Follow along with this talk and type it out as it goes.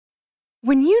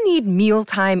When you need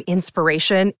mealtime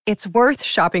inspiration, it's worth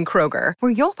shopping Kroger,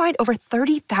 where you'll find over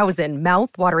 30,000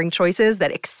 mouth-watering choices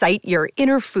that excite your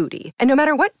inner foodie. And no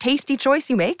matter what tasty choice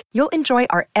you make, you'll enjoy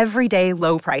our everyday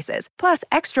low prices, plus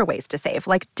extra ways to save,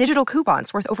 like digital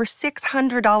coupons worth over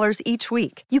 $600 each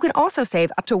week. You can also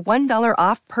save up to $1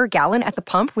 off per gallon at the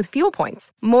pump with fuel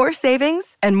points. More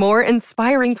savings and more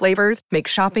inspiring flavors make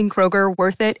shopping Kroger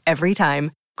worth it every time.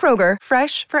 Kroger,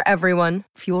 fresh for everyone.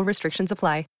 Fuel restrictions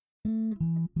apply.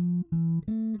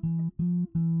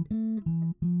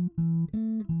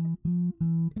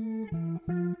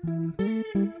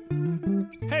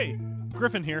 Hey,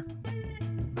 Griffin here.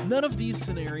 None of these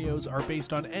scenarios are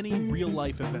based on any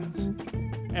real-life events.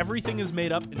 Everything is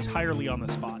made up entirely on the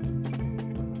spot.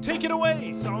 Take it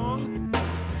away, song!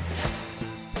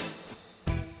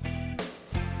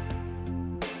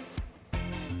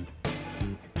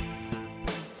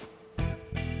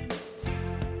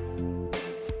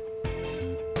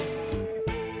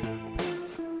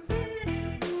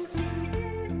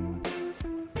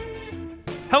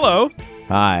 Hello.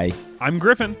 Hi. I'm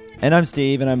Griffin. And I'm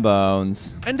Steve, and I'm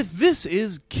Bones. And this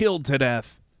is Killed to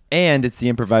Death. And it's the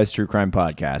improvised true crime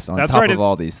podcast on That's top right, of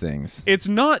all these things. It's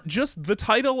not just the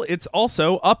title, it's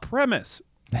also a premise.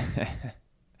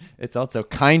 It's also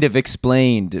kind of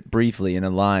explained briefly in a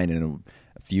line in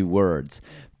a few words.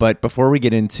 But before we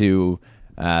get into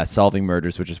solving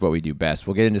murders, which is what we do best,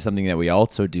 we'll get into something that we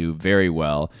also do very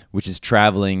well, which is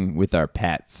traveling with our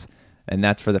pets. And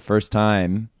that's for the first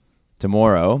time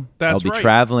tomorrow. I'll be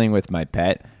traveling with my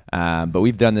pet. But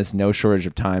we've done this no shortage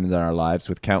of times in our lives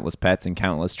with countless pets and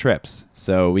countless trips.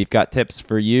 So we've got tips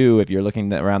for you if you're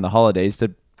looking around the holidays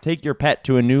to take your pet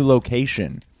to a new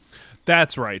location.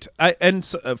 That's right.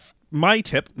 My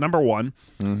tip, number one,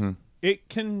 it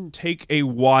can take a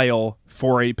while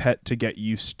for a pet to get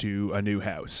used to a new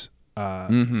house.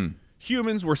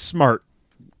 Humans, we're smart.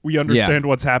 We understand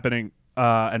what's happening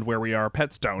and where we are.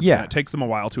 Pets don't. Yeah. And it takes them a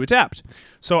while to adapt.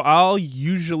 So I'll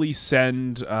usually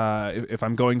send, if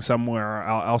I'm going somewhere,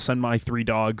 I'll send my 3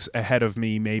 dogs ahead of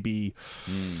me maybe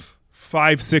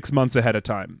 5-6 months ahead of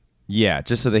time. Yeah,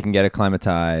 just so they can get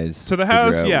acclimatized to the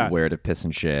house, where to piss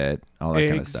and shit, all that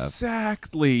kind of stuff.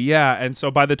 Exactly, yeah. And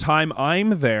so by the time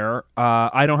I'm there,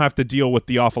 I don't have to deal with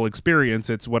the awful experience.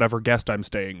 It's whatever guest I'm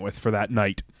staying with for that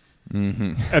night.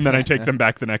 And then I take them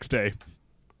back the next day.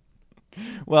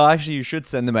 Well, actually, you should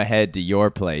send them ahead to your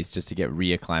place just to get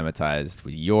reacclimatized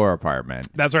with your apartment.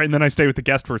 That's right, and then I stay with the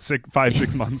guest for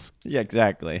 5-6 months. Yeah,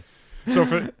 exactly. So,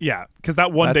 because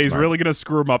that one day is really going to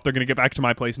screw them up. They're going to get back to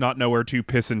my place, not know where to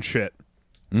piss and shit.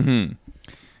 And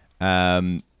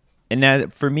now,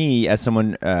 for me, as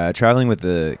someone traveling with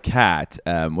the cat,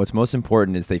 what's most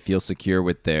important is they feel secure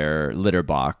with their litter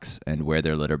box and where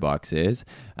their litter box is.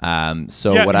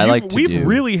 We've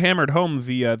really hammered home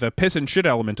the piss and shit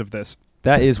element of this.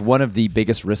 That is one of the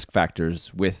biggest risk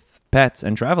factors with pets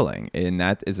and traveling, and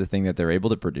that is the thing that they're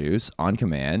able to produce on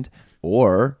command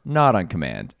or not on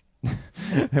command.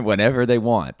 Whenever they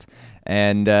want.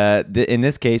 And in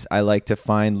this case, I like to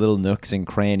find little nooks and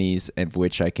crannies of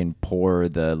which I can pour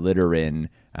the litter in.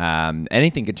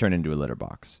 Anything can turn into a litter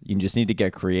box. You just need to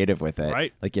get creative with it.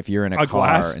 Right. Like if you're in a car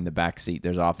glass. in the back seat,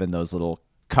 there's often those little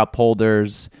cup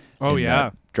holders.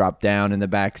 That drop down in the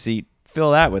back seat.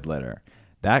 Fill that with litter.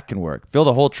 That can work. Fill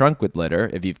the whole trunk with litter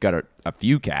if you've got a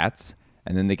few cats,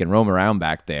 and then they can roam around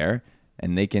back there,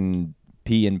 and they can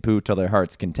pee and poo till their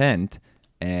heart's content.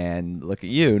 And look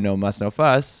at you, no muss, no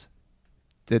fuss.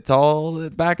 It's all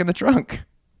back in the trunk.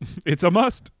 It's a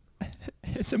must.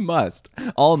 It's a must.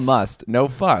 All must, no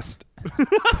fussed.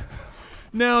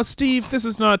 Now, Steve, this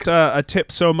is not a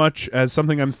tip so much as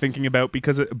something I'm thinking about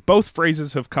because both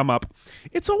phrases have come up.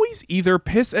 It's always either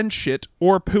piss and shit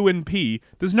or poo and pee.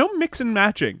 There's no mix and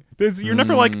matching. You're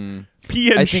never like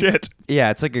pee and shit. Yeah,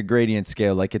 it's like a gradient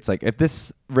scale. Like it's like if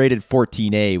this rated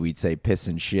 14A, we'd say piss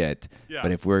and shit. Yeah.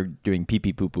 But if we're doing pee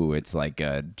pee poo poo, it's like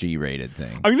a G-rated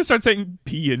thing. I'm going to start saying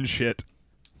pee and shit.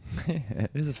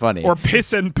 This is funny. Or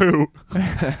piss and poo.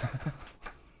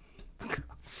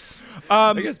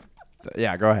 I guess...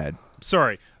 Yeah, go ahead.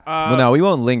 Sorry. Well, no, we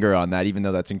won't linger on that, even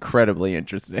though that's incredibly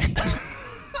interesting.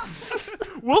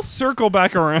 We'll circle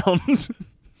back around.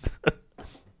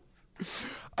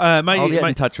 I'll get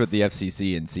in touch with the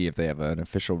FCC and see if they have an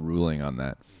official ruling on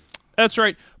that. That's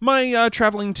right. My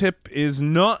traveling tip is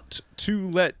not to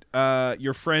let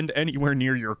your friend anywhere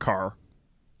near your car.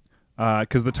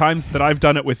 Because the times that I've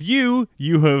done it with you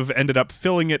have ended up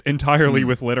filling it entirely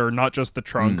with litter, not just the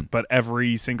trunk, but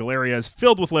every single area is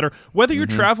filled with litter. Whether you're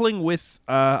traveling with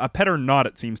a pet or not,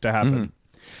 it seems to happen.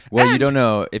 Well, you don't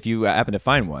know if you happen to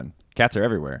find one. Cats are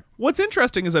everywhere. What's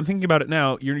interesting is I'm thinking about it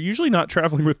now. You're usually not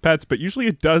traveling with pets, but usually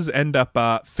it does end up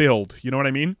filled. You know what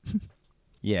I mean?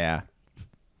 Yeah.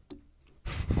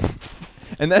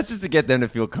 And that's just to get them to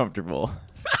feel comfortable.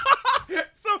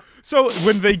 So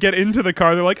when they get into the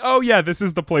car, they're like, "Oh yeah, this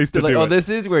is the place to do it." Oh, this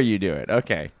is where you do it.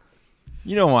 Okay.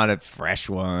 You don't want a fresh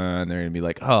one. They're gonna be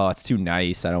like, "Oh, it's too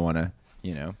nice. I don't want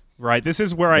to." Right. This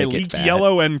is where I leak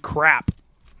yellow and crap.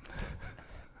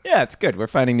 Yeah, it's good. We're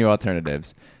finding new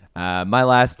alternatives. My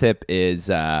last tip is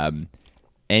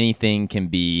anything can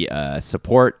be a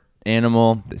support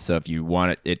animal. So if you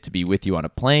want it to be with you on a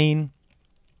plane,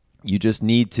 you just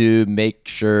need to make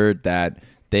sure that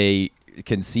they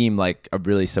can seem like a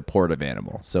really supportive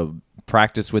animal. So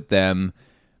practice with them.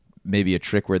 Maybe a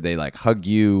trick where they like hug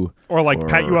you or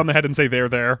pat you on the head and say they're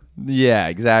there. Yeah,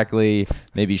 exactly.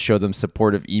 Maybe show them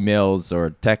supportive emails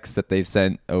or texts that they've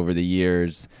sent over the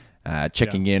years,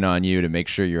 checking in on you to make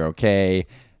sure you're okay,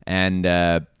 and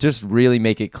just really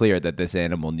make it clear that this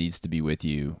animal needs to be with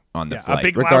you on the flight, a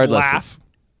big regardless. Loud laugh.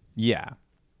 Yeah,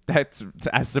 that's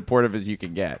as supportive as you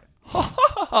can get. Ha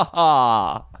ha ha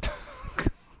ha!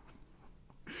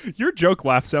 Your joke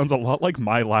laugh sounds a lot like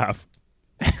my laugh.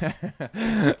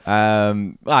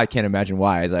 I can't imagine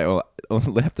why, as I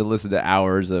only have to listen to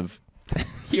hours of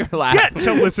your laugh. Get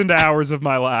to listen to hours of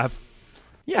my laugh.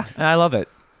 Yeah, I love it.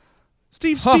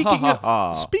 Steve,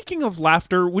 speaking of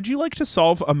laughter, would you like to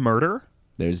solve a murder?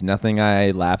 There's nothing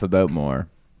I laugh about more.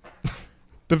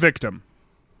 The victim,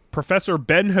 Professor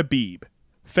Ben Habib,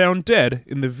 found dead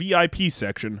in the VIP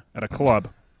section at a club.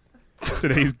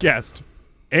 Today's guest,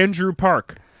 Andrew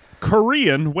Park,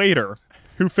 Korean waiter,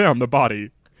 who found the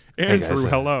body. Andrew, hey guys,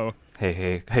 hello.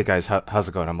 Hey guys, how's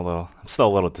it going? I'm still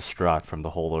a little distraught from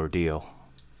the whole ordeal.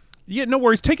 Yeah, no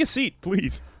worries. Take a seat,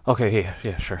 please. Okay,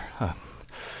 yeah, sure.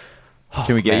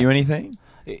 Can we get you anything?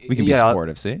 We can be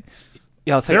supportive. See?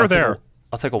 Yeah, I'll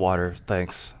take a water.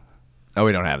 Thanks. Oh,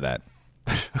 we don't have that.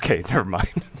 Okay, never mind.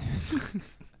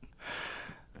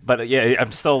 But yeah,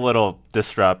 I'm still a little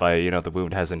distraught by the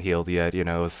wound hasn't healed yet. It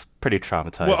was pretty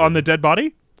traumatizing. Well, on the dead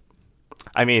body?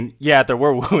 I mean, yeah, there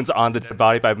were wounds on the dead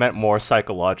body, but I meant more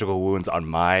psychological wounds on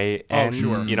my end. Oh,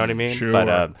 sure. You know what I mean? Sure.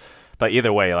 But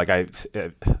either way, like I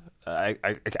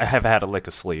have had a lick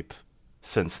of sleep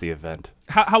since the event.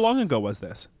 How long ago was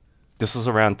this? This was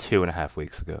around 2.5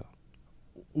 weeks ago.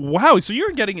 Wow, so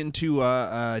you're getting into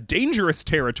dangerous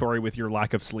territory with your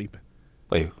lack of sleep.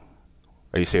 Wait,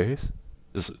 are you serious?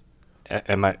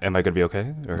 Am I gonna be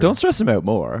okay? Or? Don't stress him out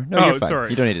more. No, you're fine. Sorry.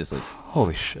 You don't need to sleep.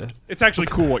 Holy shit! It's actually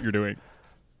cool what you're doing.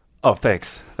 Oh,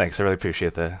 thanks. I really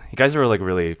appreciate that. You guys are like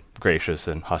really gracious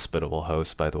and hospitable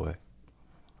hosts, by the way.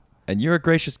 And you're a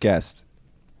gracious guest.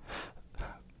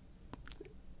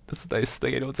 That's the nicest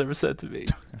thing anyone's ever said to me.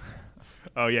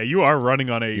 Oh yeah, you are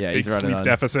running on a big sleep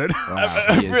deficit. Wow,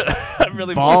 I'm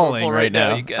really falling right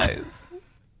now, you guys.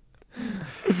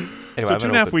 Anyway, so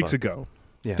 2.5 weeks ago,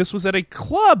 this was at a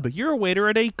club. You're a waiter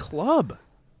at a club.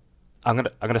 I'm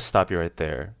gonna stop you right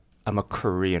there. I'm a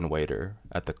Korean waiter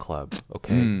at the club.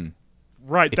 Okay.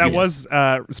 Right. That was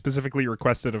specifically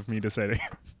requested of me to say to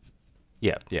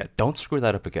you. Yeah. Don't screw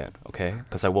that up again, okay?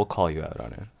 Because I will call you out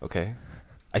on it, okay?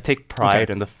 I take pride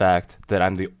in the fact that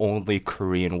I'm the only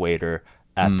Korean waiter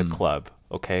at the club,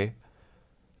 okay?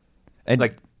 And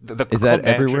like the is that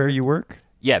everywhere you work?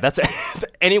 Yeah, that's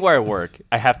anywhere I work.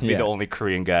 I have to be the only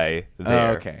Korean guy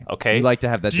there. Okay. You like to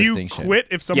have that distinction. Do you quit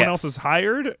if someone else is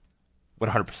hired?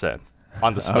 100%.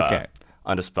 On the spot. Okay.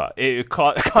 On the spot. It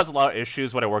caused a lot of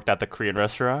issues when I worked at the Korean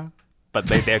restaurant, but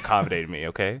they accommodated me,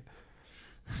 okay?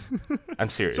 I'm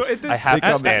serious. So I have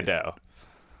to stand out.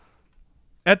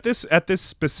 At this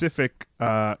specific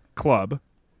club,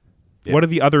 what are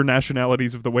the other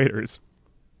nationalities of the waiters?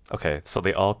 Okay, so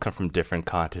they all come from different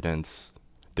continents,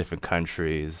 different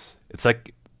countries. It's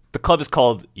like the club is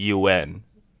called UN.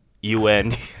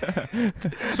 UN.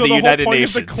 So the whole point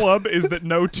of the club is that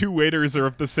no two waiters are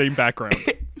of the same background.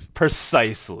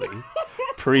 Precisely.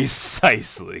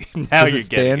 Now you're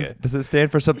getting it. Does it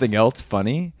stand for something else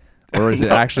funny? Or is it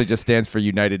actually just stands for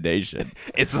United Nations?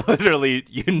 It's literally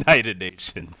United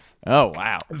Nations. Oh,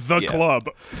 wow. The club.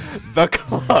 The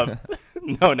club.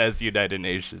 Known as United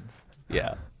Nations.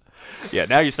 Yeah. Yeah,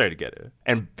 now you're starting to get it.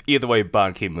 And either way,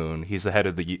 Ban Ki-moon, he's the head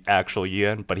of the actual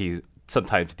UN, but he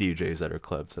sometimes DJs at our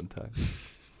club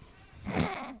sometimes.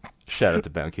 Shout out to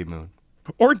Ban Ki-moon.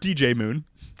 Or DJ Moon.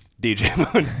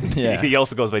 DJ Moon. Yeah. He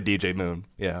also goes by DJ Moon.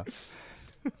 Yeah.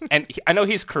 And I know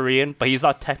he's Korean, but he's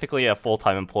not technically a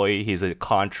full-time employee. He's a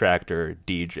contractor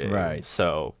DJ. Right.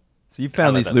 So So you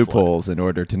found these loopholes in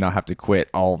order to not have to quit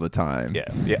all the time.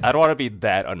 Yeah. I don't want to be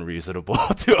that unreasonable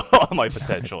to all my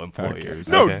potential employers.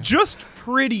 No, just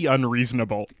pretty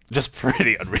unreasonable. Just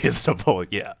pretty unreasonable.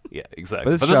 Yeah,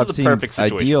 exactly. But this job seems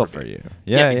ideal for you.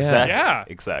 Yeah, exactly. Yeah.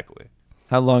 Exactly.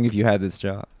 How long have you had this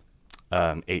job?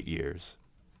 8 years.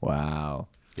 Wow.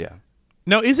 Yeah.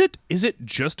 Now, is it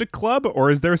just a club, or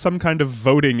is there some kind of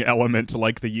voting element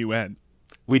like the UN?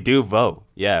 We do vote.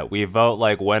 Yeah, we vote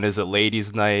like when is it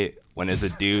ladies' night, when is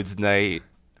it dudes' night.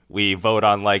 We vote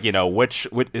on like, you know, which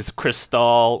is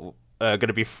Cristal going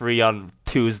to be free on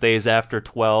Tuesdays after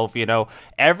 12, you know.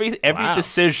 Every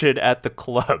decision at the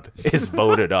club is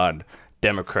voted on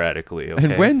democratically, okay?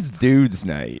 And when's dudes'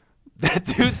 night?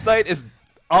 Dudes' night is,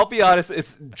 I'll be honest,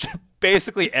 it's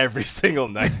basically every single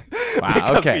night. Wow,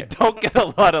 because okay. we don't get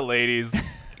a lot of ladies.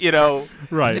 You know,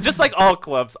 right? Just like all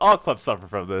clubs suffer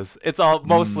from this. It's all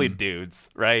mostly dudes,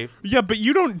 right? Yeah, but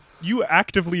you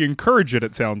actively encourage it.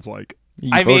 It sounds like.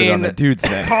 I mean, on the dudes'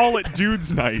 night. Call it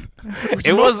dudes' night, which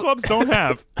most clubs don't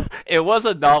have. It was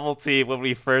a novelty when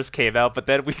we first came out, but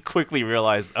then we quickly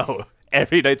realized,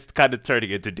 every night's kind of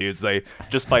turning into dudes' night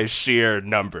just by sheer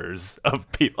numbers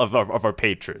of people of our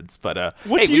patrons. But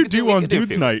what do you do on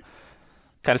dudes' night?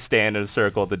 Kind of stand in a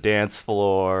circle at the dance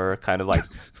floor, kind of like.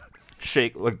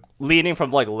 Shake, like leaning from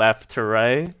like left to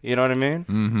right, you know what I mean?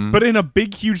 Mm-hmm. But in a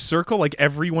big huge circle, like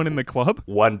everyone in the club.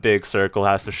 One big circle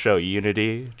has to show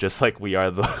unity, just like we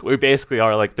basically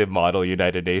are like the model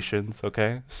United Nations.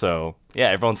 Okay, so yeah,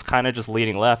 everyone's kind of just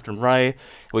leaning left and right.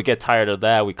 We get tired of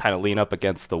that, we kind of lean up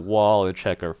against the wall and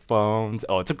check our phones.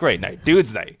 Oh, it's a great night,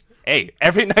 dudes' night. Hey,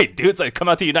 every night, dudes' night, come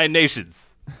out to United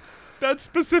Nations. That's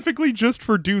specifically just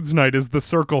for dudes' night is the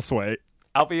circle sway.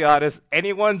 I'll be honest,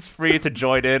 anyone's free to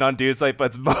join in on dudes' night,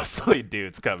 but it's mostly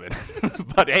dudes coming.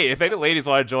 But hey, if any ladies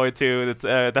want to join too,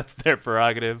 that's their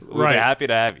prerogative. We're happy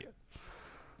to have you.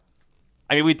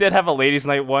 I mean, we did have a ladies'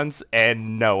 night once,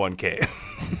 and no one came.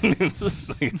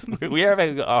 We are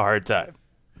having a hard time.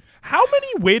 How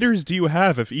many waiters do you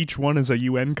have if each one is a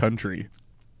UN country?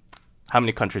 How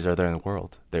many countries are there in the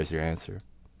world? There's your answer.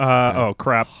 Oh,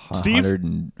 crap. Steve?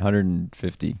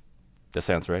 150. That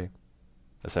sounds right.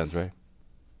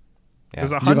 Yeah.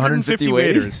 There's 150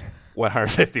 waiters.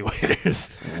 150 waiters.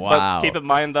 Wow. But keep in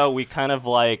mind, though, we kind of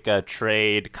like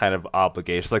trade kind of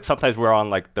obligations. Like sometimes we're on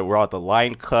the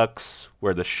line cooks,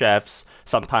 we're the chefs.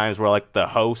 Sometimes we're like the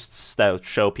hosts that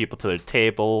show people to their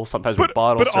table. Sometimes we're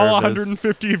bottle service. But all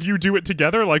 150 of you do it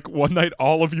together? Like one night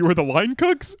all of you are the line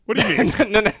cooks? What do you mean?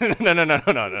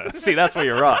 No. See, that's where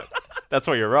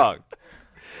you're wrong.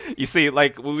 You see,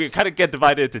 like we kind of get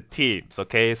divided into teams,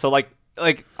 okay? So like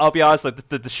I'll be honest, like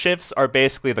the shifts are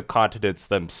basically the continents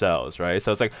themselves, right?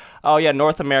 So it's like, oh yeah,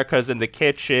 North America is in the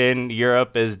kitchen,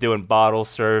 Europe is doing bottle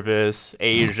service,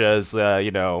 Asia's the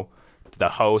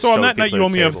host. So on that night you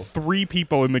only have 3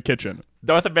 people in the kitchen.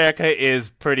 North America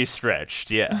is pretty stretched,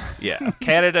 yeah.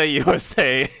 Canada,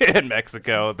 USA, and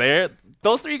Mexico.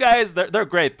 Those 3 guys, they're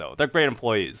great though. They're great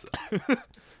employees.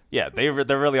 Yeah, they're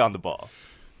really on the ball.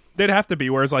 They'd have to be,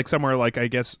 whereas like somewhere like, I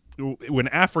guess, when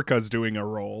Africa's doing a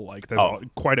role, like there's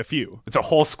quite a few. It's a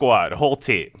whole squad, a whole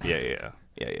team. Yeah.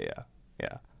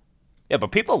 Yeah,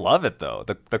 but people love it though.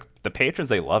 The patrons,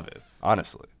 they love it,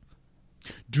 honestly.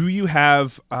 Do you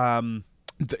have some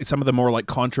of the more like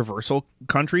controversial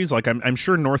countries? Like I'm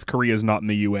sure North Korea is not in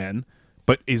the UN,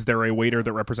 but is there a waiter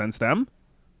that represents them?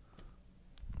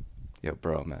 Yo,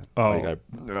 bro, man.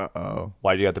 Uh-oh.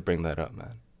 Why do you have to bring that up,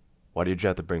 man? Why did you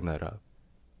have to bring that up?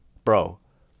 Bro,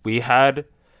 we had...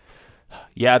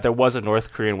 Yeah, there was a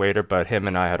North Korean waiter, but him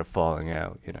and I had a falling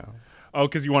out, you know. Oh,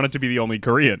 because you wanted to be the only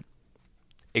Korean.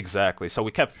 Exactly. So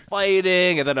we kept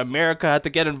fighting, and then America had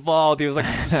to get involved. He was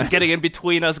like getting in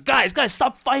between us. Guys,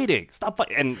 stop fighting. Stop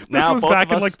fighting. And this was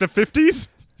back in like the 50s?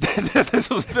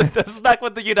 This is back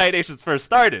when the United Nations first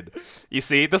started. You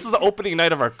see, this was the opening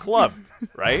night of our club,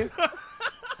 right?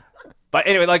 But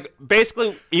anyway, like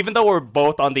basically, even though we're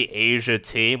both on the Asia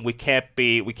team, we can't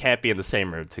be in the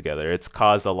same room together. It's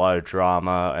caused a lot of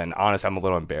drama, and honestly, I'm a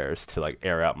little embarrassed to like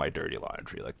air out my dirty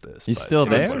laundry like this. He's still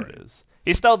there. It is.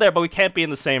 He's still there, but we can't be in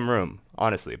the same room,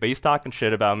 honestly. But he's talking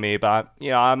shit about me. But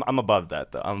I'm above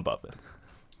that though. I'm above it.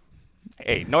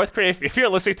 Hey, North Korea, if you're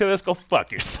listening to this, go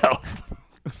fuck yourself.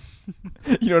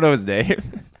 You don't know his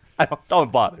name?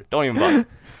 Don't bother. Don't even bother.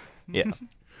 Yeah.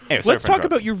 Anyway, let's talk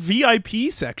about your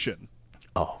VIP section.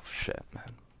 Oh, shit, man.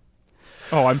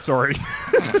 Oh, I'm sorry.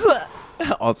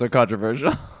 Also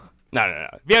controversial. No.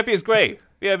 VIP is great.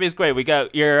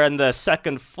 You're on the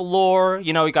second floor.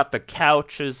 You know, you got the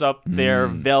couches up there,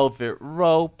 velvet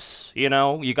ropes. You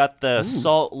know, you got the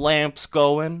salt lamps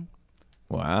going.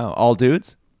 Wow. All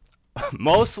dudes?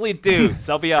 Mostly dudes,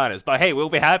 I'll be honest. But hey, we'll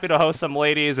be happy to host some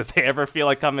ladies if they ever feel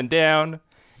like coming down.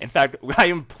 In fact, I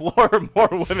implore more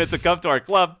women to come to our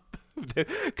club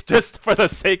just for the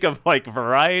sake of like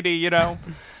variety, you know?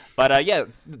 But yeah,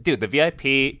 dude, the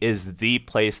VIP is the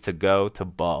place to go to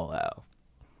ball out.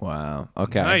 Wow.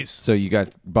 Okay. Nice. So you got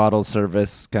bottle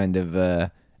service kind of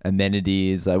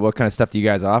amenities. What kind of stuff do you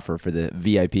guys offer for the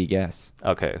VIP guests?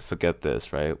 Okay, so get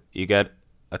this, right? You get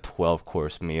a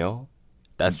 12-course meal.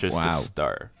 That's just the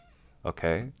start.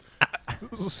 Okay?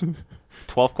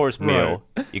 12-course meal.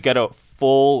 Right. You get a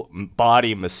full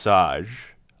body massage.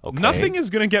 Okay. Nothing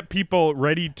is going to get people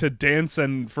ready to dance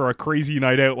and for a crazy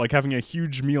night out like having a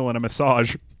huge meal and a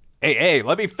massage. Hey,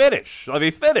 let me finish.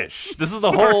 This is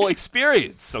the whole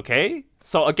experience, okay?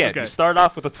 So again, you start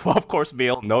off with a 12-course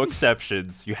meal, no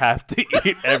exceptions. You have to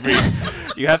eat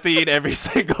every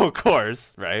single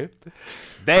course, right?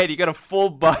 Then you get a full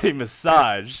body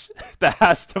massage that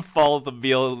has to follow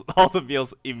all the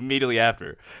meals immediately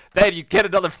after. Then you get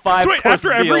another 5-course meal. So wait,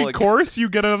 after every course you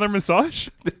get another massage?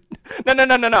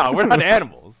 No. We're not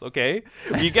animals, okay?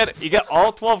 You get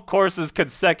all 12 courses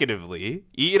consecutively.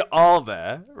 You eat all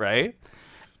that, right?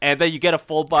 And then you get a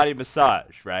full body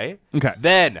massage, right? Okay.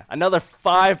 Then another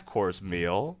 5-course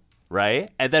meal, right?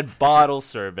 And then bottle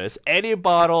service. Any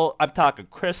bottle, I'm talking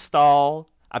Cristal.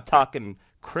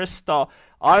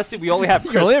 Honestly, we only have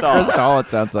Cristal. It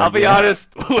sounds like. I'll be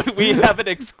honest, we have an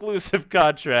exclusive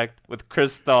contract with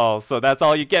Cristal, so that's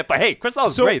all you get. But hey, Cristal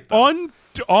is great, though.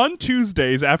 On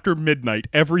Tuesdays after midnight,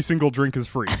 every single drink is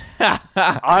free.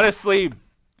 Honestly,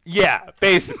 yeah,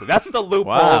 basically. That's the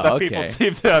loophole that people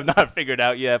seem to have not figured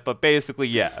out yet. But basically,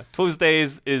 yeah.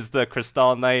 Tuesdays is the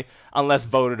Cristal night, unless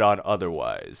voted on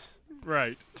otherwise.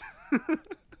 Right.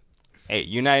 Hey,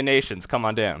 United Nations, come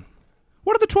on down.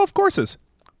 What are the 12 courses?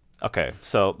 Okay,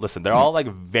 so listen, they're all like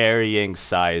varying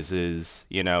sizes,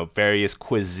 you know, various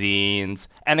cuisines.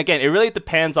 And again, it really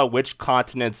depends on which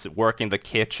continent's working the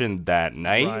kitchen that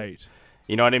night. Right.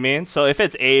 You know what I mean? So if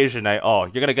it's Asian night, you're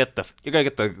gonna get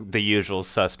the usual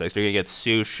suspects. You're gonna get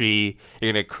sushi.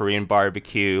 You're gonna get Korean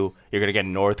barbecue. You're gonna get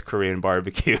North Korean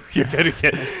barbecue. You're gonna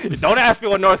get. Don't ask me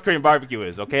what North Korean barbecue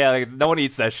is, okay? Like, no one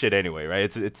eats that shit anyway,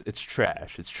 right? It's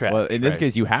trash. It's trash. Well, in this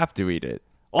case, you have to eat it.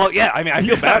 Well, yeah. I mean, I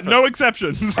feel bad. No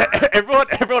exceptions.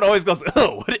 Everyone always goes,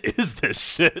 "Oh, what is this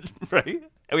shit?" Right?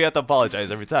 And we have to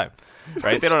apologize every time,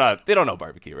 right? They don't know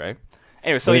barbecue, right?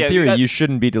 Anyway, so in theory, you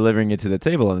shouldn't be delivering it to the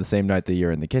table on the same night that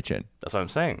you're in the kitchen. That's what I'm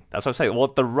saying. Well,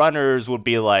 the runners would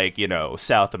be like, you know,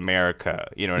 South America.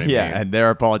 You know what I mean? Yeah, and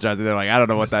they're apologizing. They're like, I don't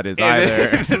know what that is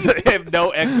either. They have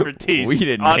no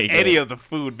expertise on any of the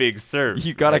food being served.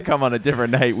 You got to come on a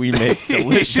different night. We make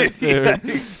delicious food. Yeah,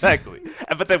 exactly.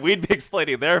 But then we'd be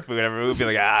explaining their food, and everyone would be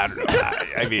like, I don't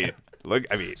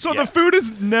know. So the food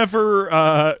is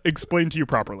never explained to you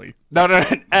properly? No,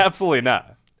 absolutely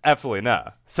not. Absolutely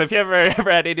not. So if you ever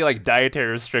had any like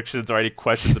dietary restrictions or any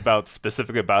questions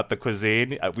specifically about the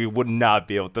cuisine, we would not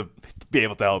be able to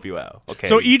help you out. Okay.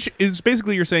 So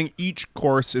you're saying each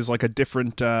course is like a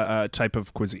different type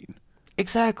of cuisine.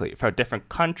 Exactly, for a different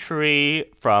country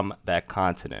from that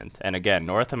continent. And again,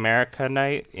 North America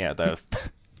night, not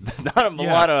a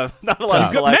lot of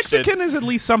selection. Mexican is at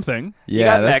least something.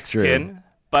 Yeah, that's Mexican, true.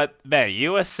 But man,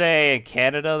 USA and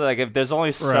Canada, like if there's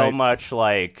only so much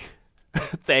like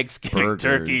Thanksgiving burgers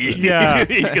turkey,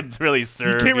 you can really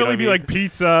serve. You can't really be like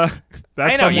pizza.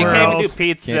 That's I know you somewhere can't else. do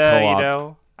pizza. You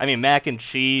know, I mean mac and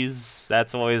cheese.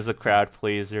 That's always a crowd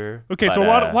pleaser. Okay, but, so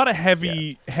a lot of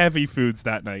heavy foods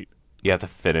that night. You have to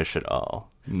finish it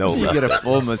all. No, you get a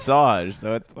full massage,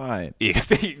 so it's fine.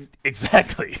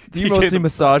 Exactly. Do you mostly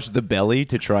massage the belly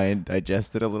to try and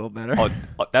digest it a little better?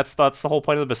 That's the whole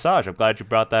point of the massage. I'm glad you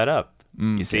brought that up.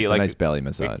 You see, it's like a nice belly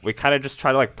massage. We kind of just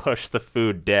try to like push the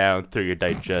food down through your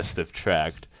digestive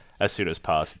tract as soon as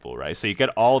possible, right? So you get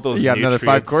all those. You got nutrients.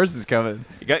 another 5 courses coming.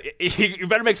 You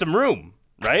better make some room,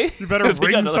 right? You better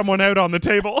ring someone out on the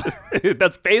table.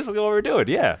 That's basically what we're doing.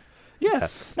 Yeah.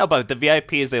 No, but the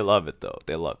VIPs, they love it though.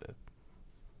 They love it.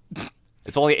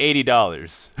 It's only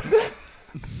 $80.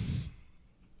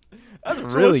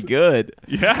 That's really good.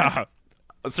 Yeah.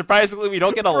 Surprisingly, we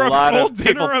don't get a For lot full of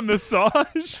people. dinner, a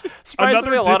massage.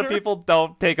 Surprisingly, a lot of people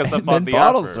don't take us up on the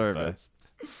bottle offer, service.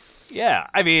 Yeah,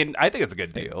 I mean, I think it's a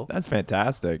good deal. That's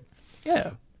fantastic.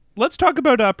 Yeah. Let's talk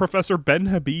about Professor Ben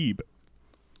Habib.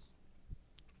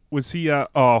 Was he?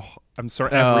 I'm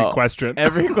sorry. Every question.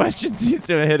 Every question seems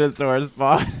to hit a sore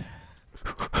spot.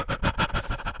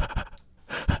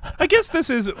 I guess this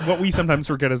is what we sometimes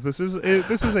forget. This is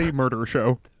a murder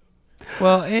show.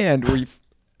 Well, and we've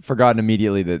forgotten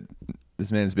immediately that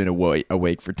this man's been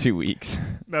awake for 2 weeks.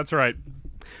 That's right.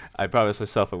 I promised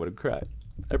myself I wouldn't cry.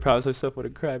 I promised myself I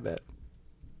wouldn't cry, man.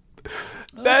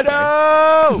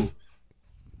 Benno!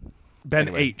 Ben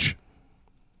Anyway. H.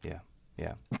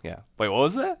 Yeah. Wait, what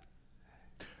was that?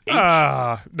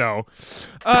 No.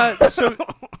 So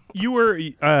you were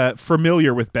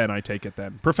familiar with Ben, I take it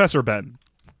then. Professor Ben.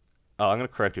 Oh, I'm going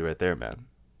to correct you right there, man.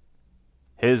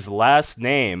 His last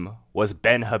name was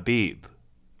Ben Habib.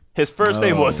 His first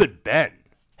name wasn't Ben.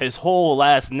 His whole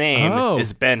last name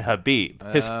is Ben Habib.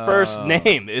 His first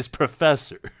name is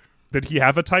Professor. Did he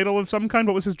have a title of some kind?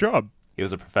 What was his job? He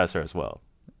was a professor as well.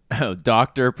 Oh,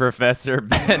 Dr. Professor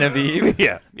Ben Habib.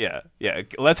 Yeah.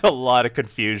 That's a lot of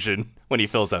confusion when he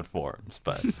fills out forms,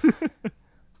 but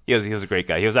he was a great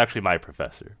guy. He was actually my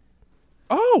professor.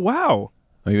 Oh, wow.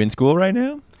 Are you in school right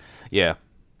now? Yeah.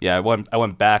 I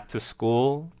went back to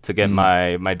school to get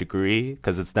my degree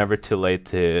because it's never too late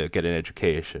to get an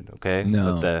education. Okay.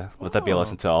 No. Let that be a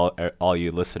lesson to all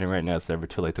you listening right now. It's never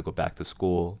too late to go back to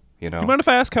school. You know. Do you mind if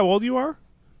I ask how old you are?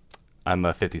 I'm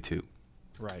 52.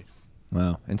 Right.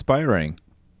 Wow, inspiring.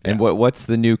 Yeah. And what's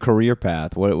the new career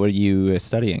path? What are you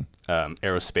studying?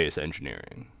 Aerospace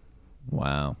engineering.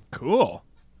 Wow. Cool.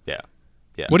 Yeah.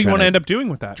 What do you want to end up doing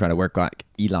with that? Trying to work like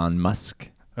Elon Musk.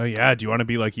 Oh, yeah. Do you want to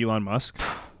be like Elon Musk?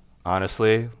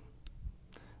 Honestly,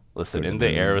 listen, in the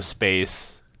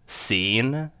aerospace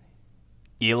scene,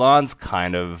 Elon's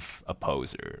kind of a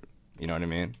poser. You know what I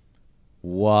mean?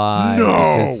 Why?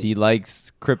 No! Because he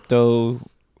likes crypto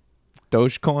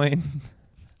Dogecoin?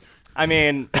 I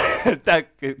mean, that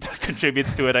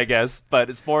contributes to it, I guess. But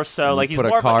it's more so like he's put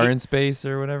more a car of a, in space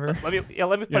or whatever. Let me put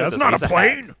Yeah, it that's this not way. a He's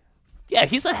plane. hack. Yeah,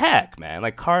 he's a hack, man.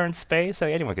 Like car in space.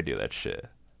 Like, anyone could do that shit.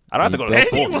 I don't have to go to built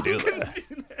school to do that.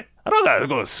 I don't have to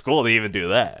go to school to even do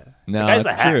that. No, The guy's a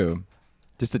that's hack. true.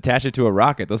 Just attach it to a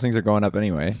rocket. Those things are going up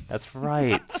anyway. That's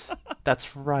right.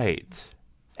 That's right.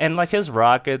 And like his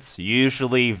rockets,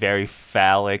 usually very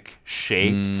phallic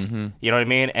shaped. Mm-hmm. You know what I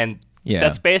mean? And Yeah.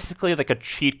 that's basically like a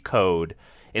cheat code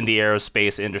in the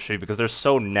aerospace industry because they're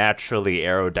so naturally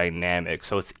aerodynamic.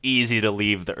 So it's easy to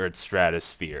leave the Earth's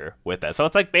stratosphere with that. So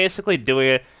it's like basically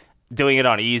doing it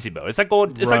on easy mode. It's like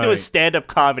it's like doing Right. stand-up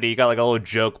comedy. You got like a little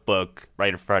joke book right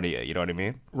in front of you. You know what I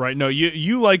mean? Right. No,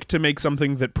 you like to make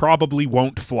something that probably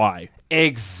won't fly.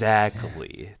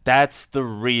 Exactly. That's the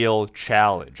real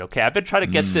challenge. Okay, I've been trying to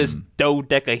get this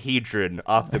dodecahedron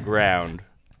off the ground.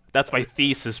 That's my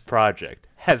thesis project.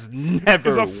 Has never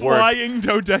Is a worked. flying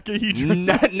dodecahedron.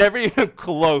 Never even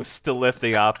close to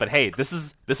lifting off. But hey, this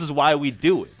is why we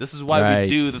do it. This is why Right. we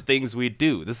do the things we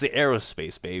do. This is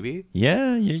aerospace, baby.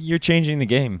 Yeah, you're changing the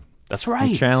game. That's right.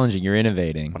 You're challenging. You're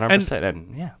innovating. 100%.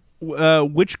 And yeah.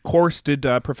 Which course did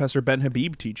Professor Ben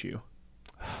Habib teach you?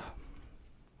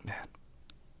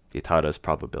 He taught us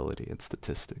probability and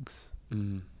statistics.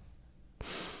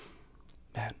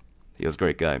 Man, he was a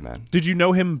great guy, man. Did you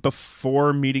know him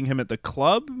before meeting him at the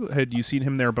club? Had you seen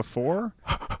him there before?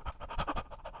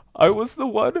 I was the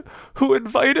one who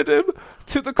invited him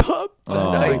to the club that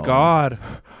Oh. My night. God.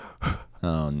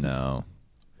 Oh no.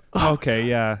 Okay,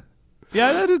 yeah.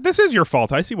 Yeah, this is your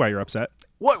fault. I see why you're upset.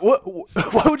 What?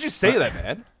 Why would you say that,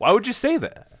 man? Why would you say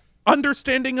that?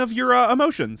 Understanding of your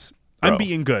emotions. I'm Bro.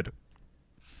 being good.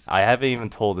 I haven't even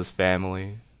told his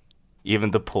family,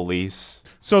 even the police.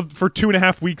 So for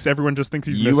 2.5 weeks, everyone just thinks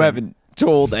he's You missing. haven't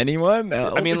told anyone?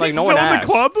 I mean, Is like he no still one in the asked.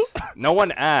 club? No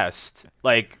one asked.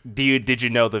 Like, did you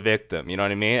know the victim? You know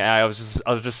what I mean? And I was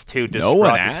just too No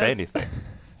one distraught to say asked? anything.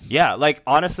 Yeah, like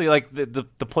honestly, like the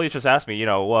police just asked me,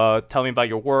 tell me about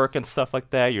your work and stuff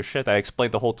like that, your shit. I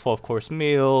explained the whole 12-course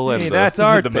meal and Hey, that's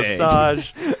our the thing.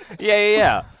 massage.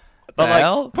 Yeah. But like,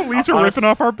 Hell? Police are ripping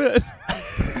off our bit.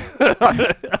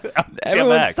 Everyone,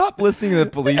 back. stop listening to the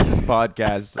police's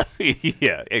podcast.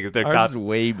 yeah, they're Ours is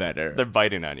way better. they're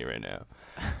biting on you right now.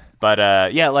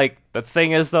 But yeah, like the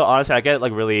thing is though, honestly, I get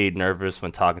like really nervous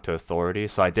when talking to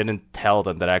authorities, so I didn't tell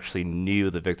them that I actually knew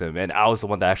the victim, and I was the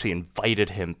one that actually invited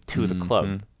him to the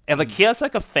club. And like he has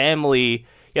like a family,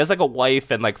 he has like a wife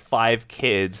and like 5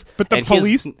 kids. But the and he has-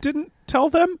 police didn't tell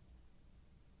them?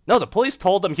 No, the police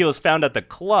told them he was found at the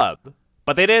club,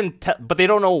 but they didn't. But they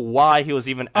don't know why he was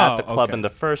even at Oh, the club okay. in the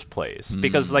first place.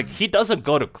 Because like he doesn't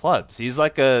go to clubs. He's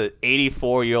like a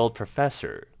 84-year-old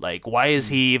professor. Like why is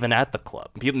he even at the club?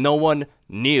 No one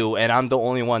knew, and I'm the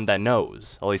only one that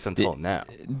knows, at least until now.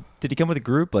 Did he come with a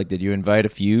group? Like, did you invite a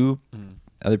few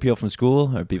other people from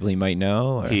school or people he might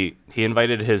know? Or? He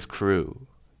invited his crew,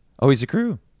 Oh, he's a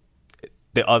crew.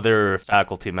 the other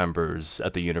faculty members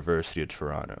at the University of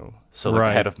Toronto. So like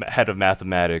Right. the head of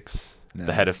mathematics,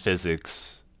 the head of Nice.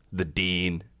 physics, the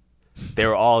dean. They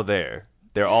were all there.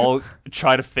 They're all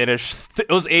trying to finish. It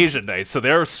was Asian night, so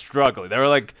they were struggling. They were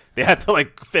like they had to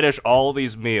like finish all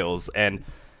these meals, and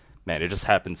Man, it just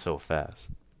happened so fast.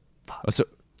 Oh, so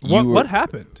what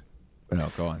happened?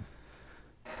 No, go on.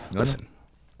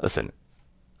 Listen.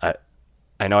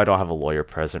 I know I don't have a lawyer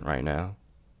present right now,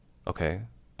 okay?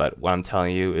 But what I'm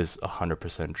telling you is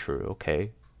 100% true,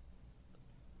 okay?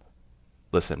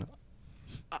 Listen,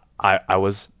 I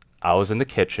was in the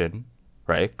kitchen,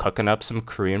 right, cooking up some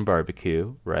Korean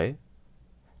barbecue, right?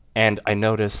 And I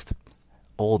noticed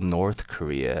old North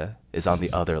Korea is on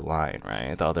the other line,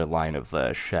 right? The other line of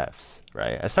chefs,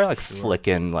 right? I started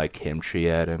flicking kimchi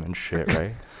at him and shit,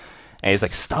 right? And he's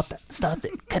like, stop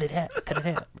it, cut it out,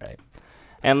 right?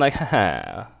 And I'm like,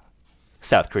 haha,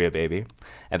 South Korea, baby.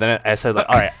 And then I said, all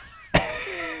right.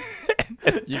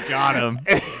 You got him.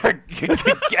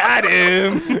 Got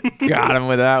him. Got him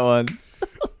with that one.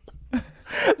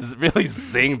 Really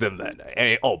zinged him that night.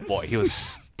 And oh boy, he was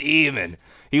steaming.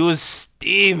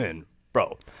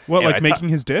 Bro. What, making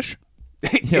his dish?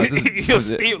 He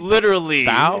was literally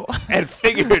bow? and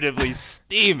figuratively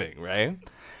steaming, right?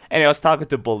 And I was talking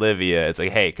to Bolivia. It's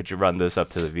like, hey, could you run this up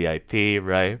to the VIP,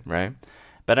 right?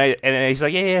 But and he's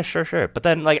like, yeah, sure. But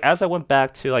then, as I went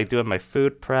back to doing my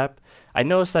food prep, I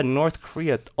noticed that North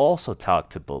Korea also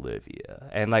talked to Bolivia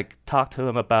and talked to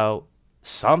him about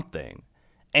something.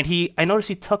 And I noticed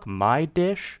he took my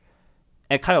dish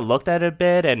and kind of looked at it a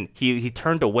bit, and he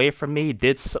turned away from me,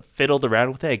 fiddled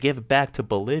around with it, and gave it back to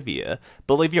Bolivia.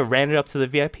 Bolivia ran it up to the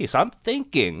VIP. So I'm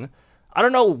thinking, I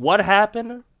don't know what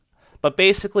happened, but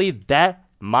basically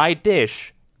my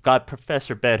dish got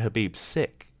Professor Ben Habib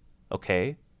sick,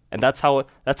 okay? And that's how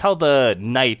the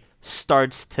night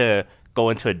starts to go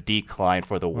into a decline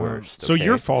for the worst. So okay?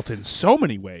 your fault in so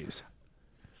many ways.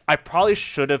 I probably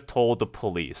should have told the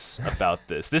police about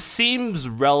this. This seems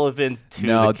relevant to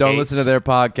No, the don't case. listen to their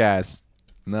podcast.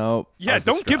 No. Yeah,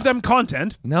 don't give them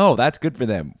content. No, that's good for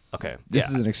them. Okay. This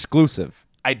is an exclusive.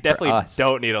 I definitely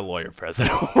don't need a lawyer present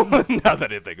now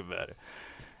that I think about it.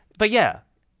 But yeah.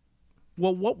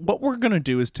 Well, what we're going to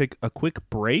do is take a quick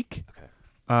break. Okay.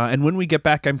 And when we get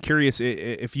back, I'm curious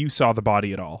if you saw the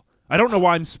body at all. I don't know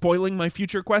why I'm spoiling my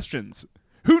future questions.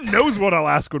 Who knows what I'll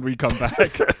ask when we come back?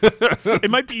 It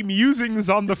might be musings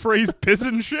on the phrase piss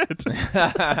and shit.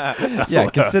 Yeah,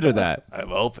 consider that.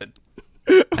 I'm open.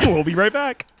 We'll be right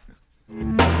back.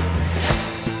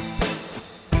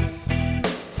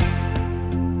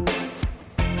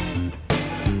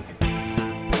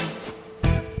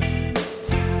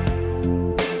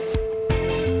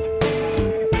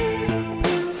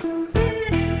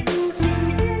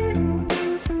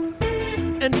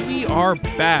 And we are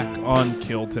back on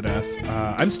Kill to Death.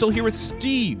 I'm still here with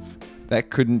Steve. That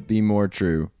couldn't be more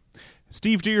true.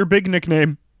 Steve, do your big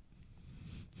nickname.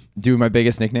 Do my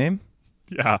biggest nickname?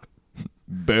 Yeah.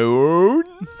 Bones?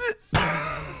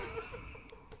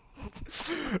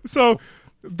 So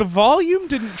the volume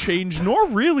didn't change, nor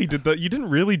really did you didn't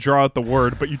really draw out the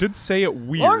word, but you did say it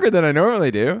weird. Longer than I normally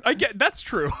do. That's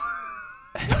true.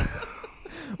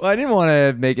 Well, I didn't want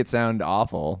to make it sound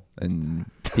awful and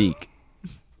peak.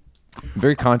 I'm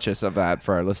very conscious of that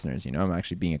for our listeners. I'm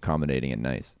actually being accommodating and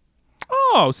nice.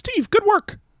 Oh, Steve, good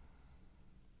work.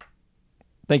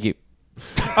 Thank you.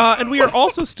 And we are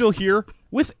also still here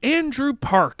with Andrew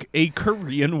Park, a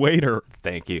Korean waiter.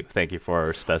 Thank you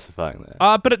for specifying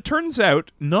that. But it turns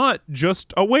out not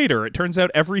just a waiter. It turns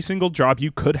out every single job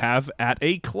you could have at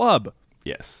a club.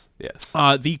 Yes.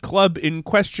 The club in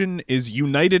question is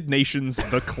United Nations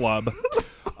The Club.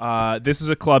 This is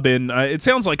a club in, it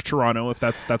sounds like Toronto, if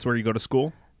that's where you go to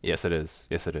school. Yes, it is.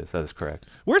 That is correct.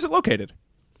 Where's it located?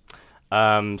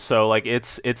 So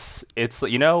it's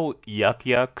Yuck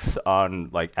Yucks on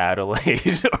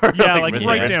Adelaide or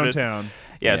right downtown.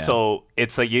 Yeah, so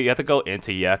it's you have to go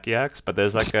into Yuck Yucks, but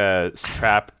there's a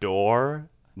trap door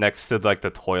next to the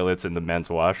toilets in the men's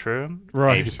washroom.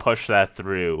 Right. And you push that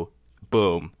through,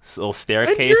 boom. This little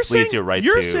staircase leads you right to.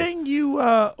 You're saying you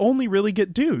only really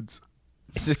get dudes.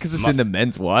 Is it because it's in the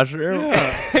men's washroom?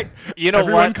 Yeah.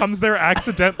 Everyone what? Comes there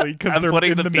accidentally because they're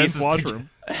in the men's washroom.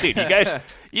 Dude,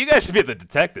 you guys should be the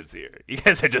detectives here. You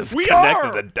guys are just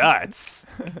connecting the dots.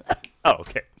 Oh,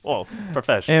 okay. Well,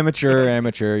 professional.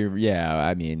 Amateur. Yeah,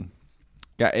 I mean,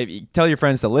 if you tell your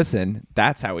friends to listen.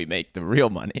 That's how we make the real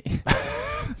money.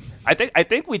 I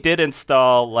think we did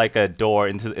install a door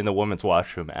in the women's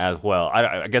washroom as well.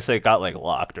 I guess it got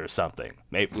locked or something.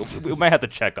 Maybe we might have to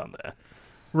check on that.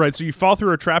 Right, so you fall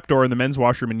through a trapdoor in the men's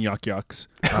washroom in Yuck Yucks.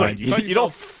 You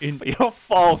don't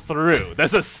fall through.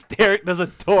 There's a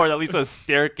door that leads to a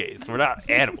staircase. We're not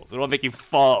animals. We don't make you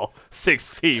fall 6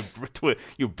 feet.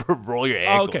 You roll your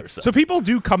ankle or something. So people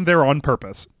do come there on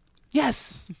purpose.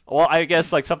 Yes. Well, I guess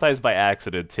sometimes by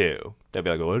accident too. They'll be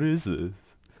like, "What is this?"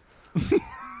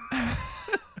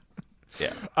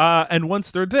 And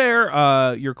once they're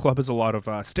there, your club has a lot of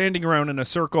standing around in a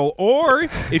circle, or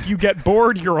if you get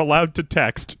bored, you're allowed to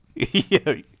text.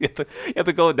 Yeah, you have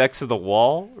to go next to the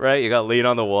wall, right? You got to lean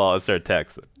on the wall and start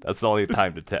texting. That's the only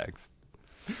time to text.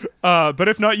 But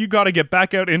if not, you got to get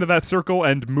back out into that circle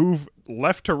and move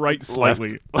left to right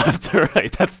slightly. Left to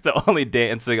right. That's the only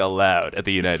dancing allowed at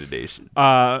the United Nations.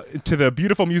 To the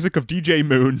beautiful music of DJ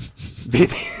Moon.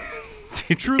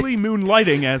 Truly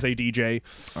moonlighting as a DJ.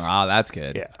 Oh, that's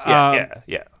good.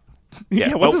 Yeah.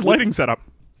 What's his lighting setup?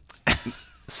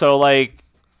 So, like,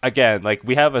 again, like,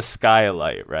 we have a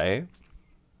skylight, right?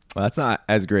 Well, that's not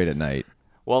as great at night.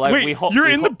 Well, like, wait, you're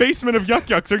in the basement of Yuck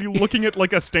Yucks. Are you looking at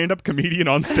like a stand-up comedian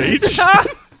on stage?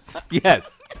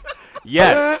 Yes.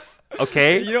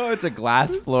 Okay. You know, it's a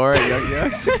glass floor at Yuck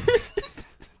Yucks.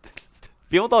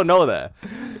 People don't know that.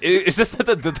 It's just that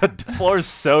the floor is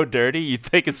so dirty, you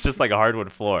think it's just like a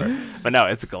hardwood floor. But no,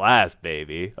 it's glass,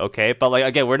 baby. Okay? But, like,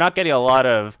 again, we're not getting a lot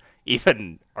of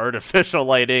even artificial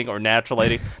lighting or natural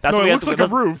lighting. That's no, it looks like a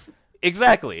roof.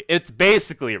 Exactly. It's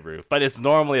basically a roof, but it's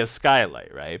normally a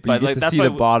skylight, right? But you get to see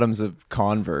the bottoms of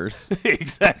Converse.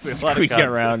 Exactly. Squeak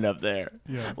around up there.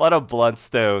 Yeah. A lot of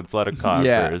Bluntstones, a lot of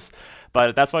Converse.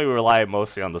 But that's why we rely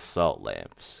mostly on the salt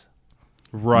lamps.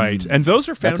 Right. And those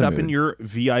are found up in your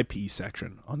VIP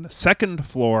section on the second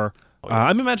floor.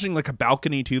 I'm imagining like a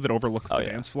balcony, too, that overlooks the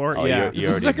dance floor. Yeah.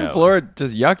 The second floor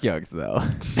does Yuck Yucks, though.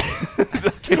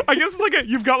 I guess it's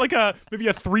you've got maybe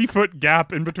a 3-foot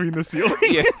gap in between the ceiling.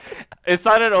 Yeah. It's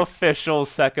not an official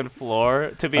second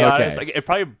floor, to be honest. Like, it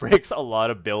probably breaks a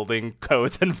lot of building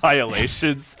codes and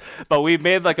violations, but we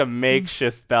made like a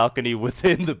makeshift balcony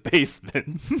within the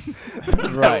basement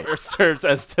that serves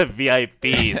as the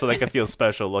VIP, so they can feel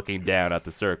special looking down at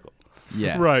the circle.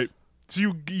 Yes. Right.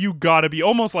 So you gotta be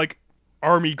almost like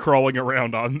army crawling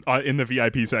around on in the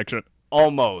VIP section.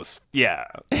 Almost, yeah.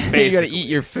 You gotta eat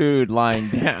your food lying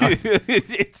down.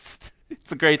 It's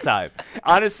a great time.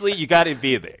 Honestly, you gotta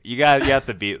be there. You have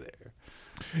to be there.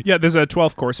 Yeah, there's a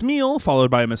 12-course meal,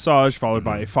 followed by a massage, followed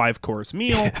by a 5-course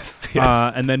meal, yes.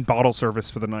 And then bottle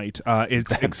service for the night.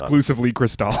 It's exclusively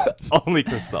Cristal. Only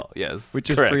Cristal, yes. Which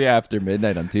is free after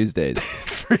midnight on Tuesdays.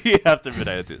 Free after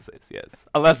midnight on Tuesdays, yes.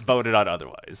 Unless voted on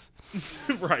otherwise.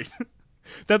 Right.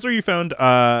 That's where you found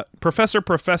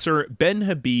Professor Ben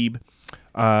Habib.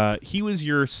 He was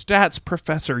your stats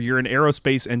professor. You're in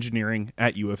aerospace engineering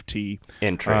at U of T.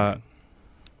 In training.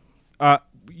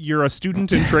 You're a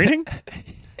student in training?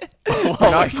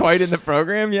 Not quite in the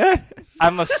program yet?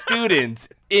 I'm a student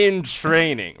in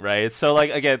training, right? So,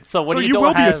 like, again, so when you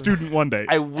will be a student one day.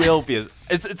 I will be.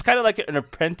 It's kind of like an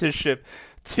apprenticeship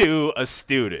to a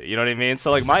student. You know what I mean?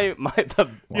 So, like,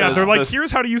 they're like,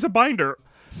 here's how to use a binder.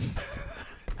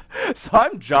 So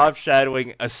I'm job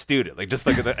shadowing a student, like just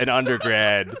like an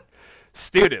undergrad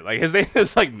student. Like his name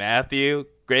is like Matthew,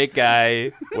 great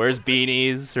guy, wears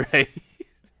beanies, right?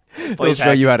 He'll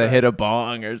show you how to hit a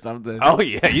bong or something. Oh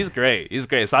yeah, he's great.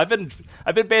 So I've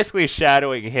been basically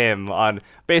shadowing him on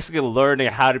basically learning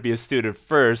how to be a student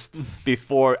first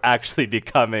before actually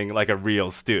becoming like a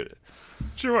real student.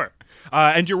 Sure.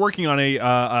 And you're working on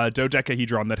a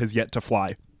dodecahedron that has yet to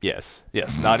fly. Yes.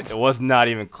 It was not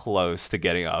even close to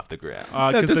getting off the ground.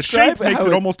 Because the shape makes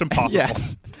it almost impossible. Yeah.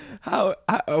 How?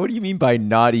 What do you mean by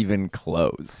not even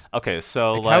close? Okay,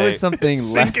 so how is something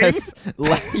sinking?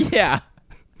 Yeah.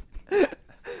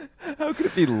 How could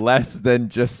it be less than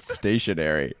just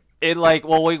stationary?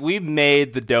 We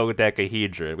made the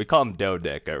dodecahedron. We call them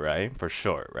dodeca, right? For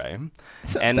short, right?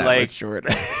 And that much short.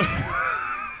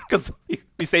 Because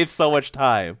we save so much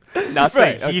time. Not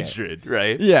saying hedron,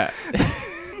 right? Yeah.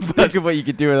 Think of what you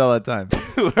could do it all the time.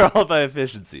 We're all about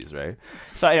efficiencies, right?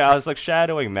 So I was like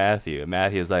shadowing Matthew, and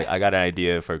Matthew's like, I got an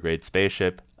idea for a great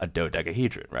spaceship, a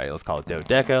dodecahedron, right? Let's call it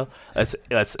dodeca.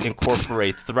 Let's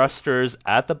incorporate thrusters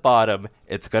at the bottom.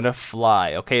 It's gonna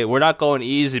fly. Okay, we're not going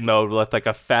easy mode with like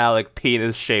a phallic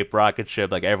penis-shaped rocket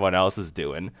ship like everyone else is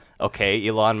doing. Okay,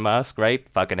 Elon Musk, right?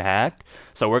 Fucking hacked.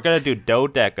 So we're gonna do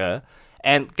dodeca.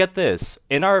 And get this,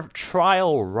 in our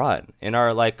trial run, in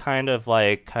our kind of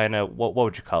what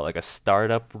would you call it? Like a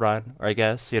startup run, I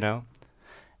guess, you know?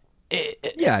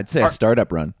 I'd say a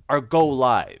startup run. Our go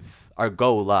live,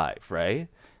 right?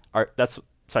 That's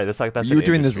you were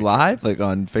doing this live, like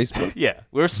on Facebook? Yeah,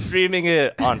 we're streaming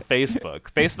it on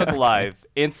Facebook, Facebook Live,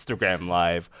 Instagram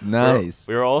Live. Nice.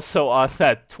 We're also on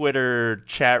that Twitter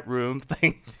chat room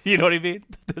thing. You know what I mean?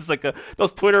 There's like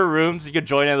those Twitter rooms you can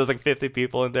join in. There's like 50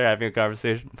 people in there having a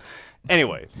conversation.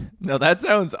 Anyway, no, that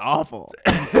sounds awful.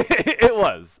 It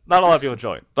was not a lot of people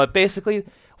joined, but basically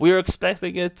we were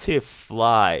expecting it to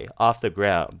fly off the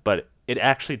ground, but it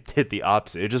actually did the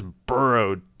opposite. It just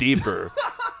burrowed deeper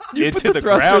into put the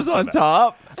ground thrusters on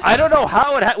top. I don't know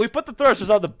how it we put the thrusters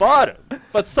on the bottom,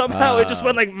 but somehow it just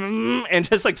went like and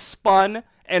just like spun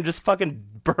and just fucking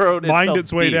burrowed mined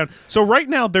its way deep. down. So right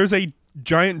now there's a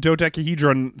giant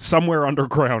dodecahedron somewhere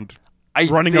underground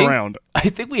running around. I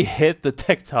think we hit the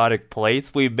tectonic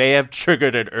plates. We may have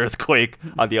triggered an earthquake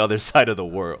on the other side of the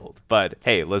world. But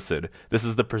hey, listen, this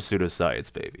is the pursuit of science,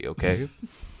 baby, okay?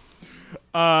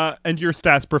 And your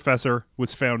stats professor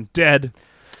was found dead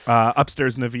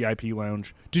upstairs in the VIP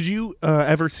lounge. Did you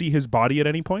ever see his body at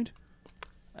any point?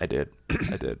 I did.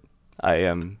 I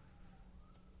am...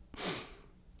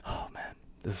 Oh, man.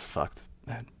 This is fucked,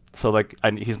 man. So, like,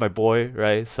 he's my boy,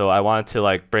 right? So I wanted to,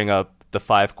 like, bring up the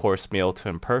 5-course meal to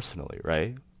him personally,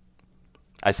 right?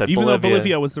 I said, Even though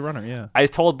Bolivia was the runner, yeah. I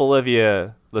told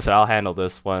Bolivia, listen, I'll handle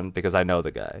this one because I know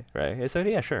the guy, right? He said,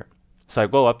 yeah, sure. So I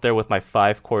go up there with my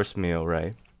 5-course meal,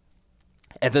 right?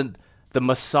 And then the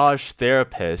massage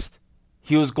therapist,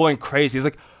 he was going crazy. He's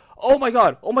like, oh my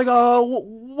God,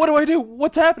 what do I do?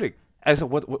 What's happening? I said,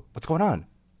 what's going on?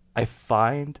 I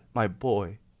find my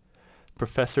boy,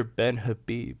 Professor Ben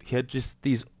Habib. He had just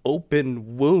these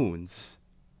open wounds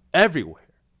everywhere.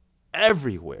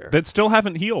 That still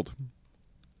haven't healed.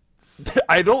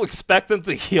 I don't expect them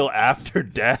to heal after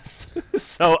death.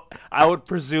 So I would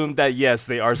presume that, yes,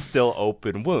 they are still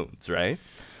open wounds, right?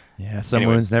 Yeah, some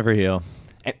wounds never heal.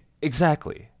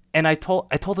 Exactly. And I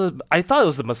told him, I thought it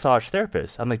was the massage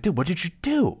therapist. I'm like, dude, what did you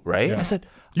do? Right? Yeah. I said,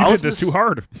 you did this too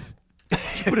hard. You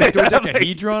put a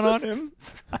dodecahedron on him?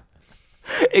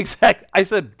 Exactly. I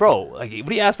said, bro, like, what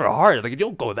do you ask for hard? Like, you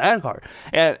don't go that hard.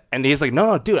 And he's like,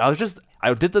 no, dude, I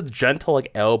did the gentle,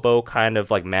 like, elbow kind of,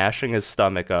 like, mashing his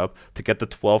stomach up to get the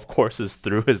 12 courses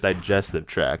through his digestive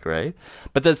tract, right?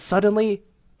 But then suddenly,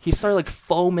 he started, like,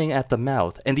 foaming at the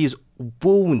mouth, and these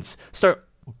wounds start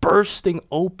bursting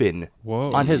open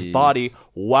on his body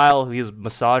while he's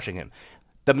massaging him.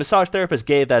 The massage therapist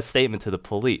gave that statement to the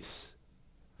police.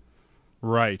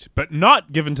 Right. But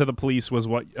not given to the police was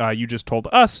what you just told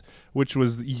us, which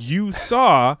was you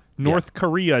saw North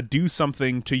Korea do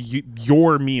something to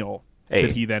your meal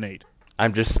that he then ate.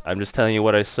 I'm just telling you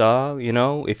what I saw, you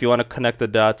know? If you want to connect the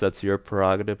dots, that's your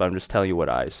prerogative. I'm just telling you what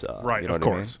I saw. Right, you know of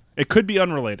course. I mean? It could be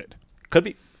unrelated. Could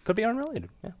be unrelated.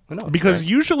 Yeah, who knows? Because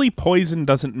usually poison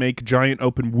doesn't make giant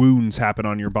open wounds happen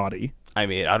on your body. I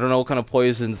mean, I don't know what kind of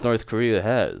poisons North Korea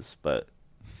has, but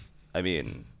I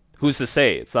mean, who's to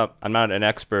say? I'm not an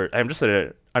expert. I'm just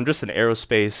an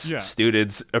aerospace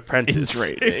student's apprentice.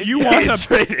 If you want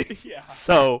to,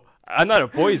 so I'm not a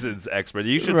poisons expert.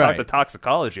 You should talk to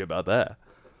toxicology about that.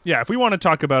 Yeah, if we want to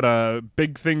talk about a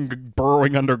big thing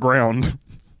burrowing underground,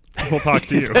 we'll talk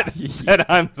to you. And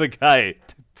I'm the guy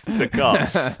to call.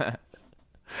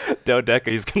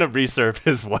 Dodeca, he's going to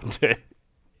resurface one day.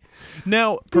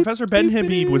 Now, Professor Ben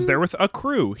Habib was there with a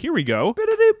crew. Here we go.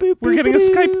 We're getting a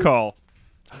Skype call.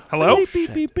 Hello?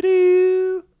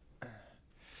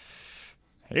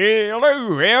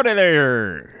 Hello, howdy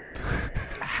there.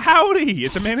 Howdy.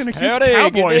 It's a man in a huge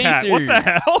cowboy hat. What the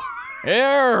hell?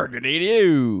 How good day to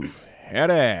you.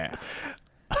 Howdy.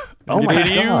 Oh my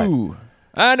God.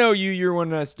 I know you. You're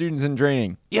one of the students in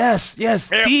training. Yes,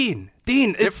 Dean.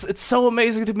 It's so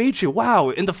amazing to meet you. Wow,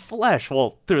 in the flesh.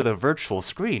 Well, through the virtual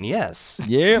screen, yes.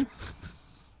 Yep.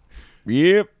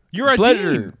 You're a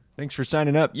pleasure. dean. Thanks for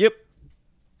signing up. Yep.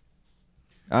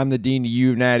 I'm the Dean of the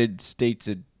United States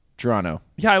of Toronto.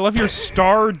 Yeah, I love your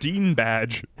Star Dean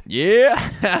badge. Yeah.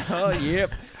 Oh,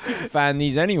 yep. You can find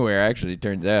these anywhere, actually, it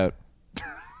turns out.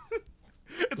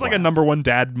 It's like a number one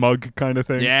dad mug kind of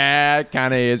thing. Yeah, it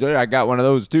kind of is. I got one of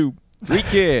those, too. 3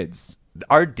 kids.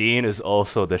 Our dean is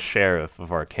also the sheriff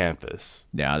of our campus.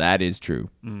 Now, that is true.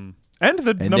 Mm. And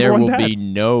there will be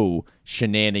no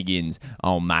shenanigans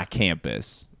on my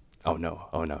campus. Oh, no.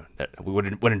 We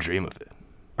wouldn't dream of it.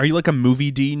 Are you like a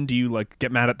movie dean? Do you like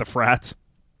get mad at the frats?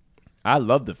 I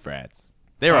love the frats.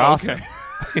 They're awesome.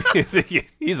 Okay.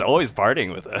 He's always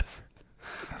partying with us.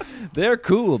 They're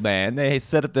cool, man. They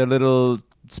set up their little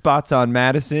spots on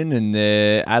Madison, and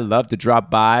I love to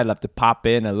drop by. I love to pop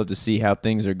in. I love to see how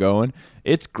things are going.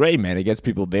 It's great, man. It gets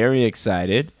people very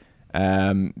excited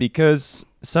because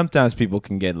sometimes people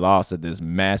can get lost at this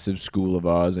massive school of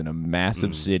ours in a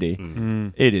massive city.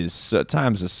 It is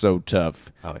times are so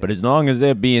tough. Oh, yeah. But as long as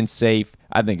they're being safe,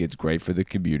 I think it's great for the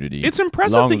community. It's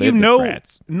impressive that you know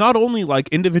not only like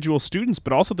individual students,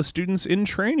 but also the students in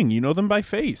training. You know them by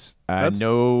face. I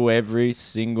know every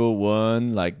single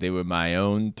one like they were my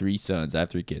own 3 sons. I have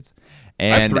 3 kids.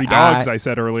 And I have 3 dogs, I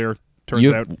said earlier. Turns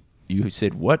out. You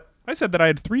said what? I said that I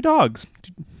had 3 dogs.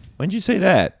 When did you say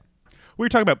that? We were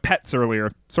talking about pets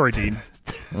earlier. Sorry, Dean.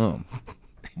 Oh.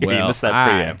 Well, you missed that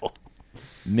preamble.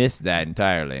 missed that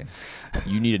entirely.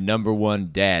 You need a number one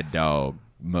dad dog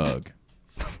mug.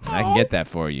 And I can get that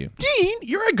for you. Dean,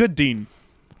 you're a good Dean.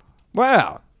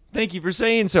 Wow. Thank you for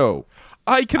saying so.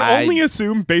 I can only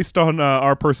assume, based on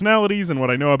our personalities and what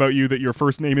I know about you, that your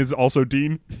first name is also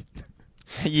Dean.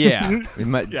 Yeah.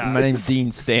 My name's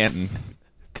Dean Stanton.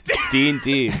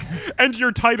 Dean. And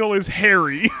your title is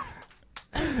Harry.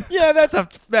 Yeah,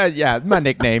 that's my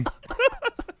nickname.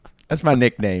 That's my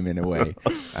nickname in a way.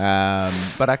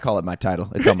 But I call it my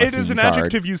title. It's on my It is an card.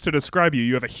 adjective used to describe you.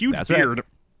 You have a huge beard.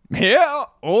 Right. Yeah.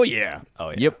 Oh, yeah.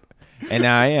 Yep. And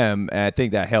I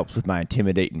think that helps with my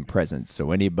intimidating presence.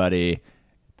 So anybody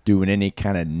doing any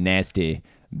kind of nasty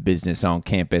business on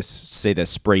campus, say they're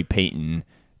spray painting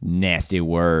nasty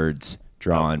words,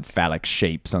 drawing phallic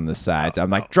shapes on the sides. I'm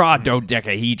like, draw a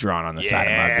dodecahedron on the side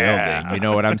of my building. You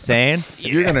know what I'm saying? If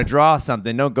you're going to draw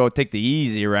something, don't go take the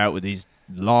easy route with these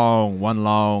one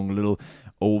long little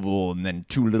oval and then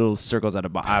two little circles at the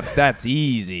bottom. That's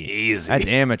easy. Easy. That's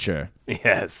amateur.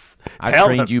 Yes. I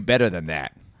trained you better than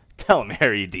that. Tell him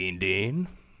Harry Dean.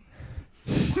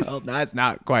 Well, that's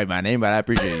not quite my name, but I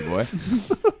appreciate you, boy.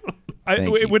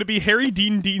 You. Would it be Harry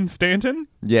Dean Stanton?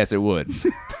 Yes, it would.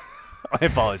 My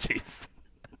apologies.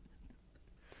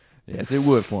 Yes, it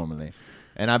would formerly.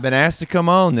 And I've been asked to come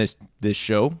on this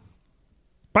show.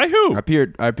 By who?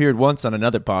 I appeared once on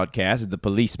another podcast, the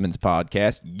Policeman's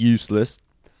Podcast, useless,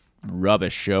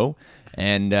 rubbish show,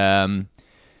 and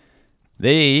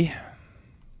they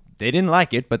didn't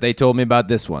like it, but they told me about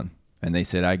this one, and they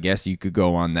said, I guess you could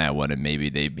go on that one, and maybe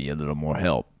they'd be a little more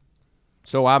help.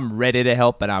 So I'm ready to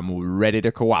help, and I'm ready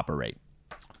to cooperate.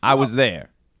 I was there.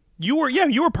 You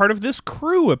were part of this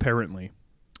crew, apparently.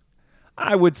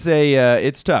 I would say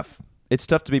it's tough. It's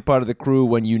tough to be part of the crew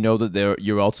when you know that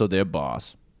you're also their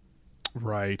boss.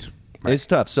 Right. It's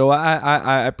tough. So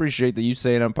I appreciate that you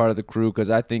saying I'm part of the crew because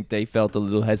I think they felt a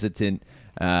little hesitant.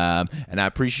 And I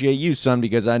appreciate you, son,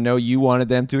 because I know you wanted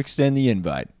them to extend the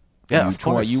invite. Yeah, of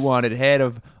course. You wanted head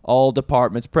of all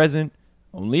departments present.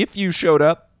 Only a few showed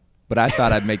up, but I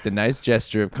thought I'd make the nice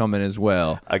gesture of coming as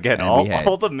well. Again,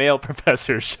 all the male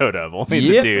professors showed up. Only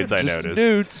the dudes I noticed. The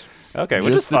dudes. Okay,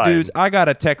 which is fine. Dudes. I got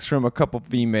a text from a couple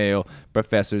female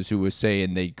professors who were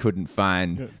saying they couldn't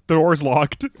find the door's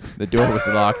locked. The door was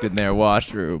locked in their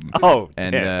washroom. Oh,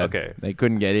 and okay. They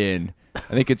couldn't get in.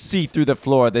 And they could see through the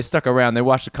floor. They stuck around. They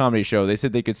watched a comedy show. They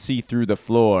said they could see through the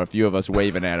floor. A few of us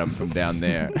waving at them from down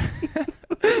there.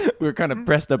 We were kind of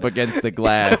pressed up against the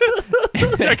glass.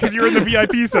 Yeah, because you're in the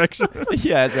VIP section.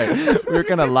 Yeah, that's right. We were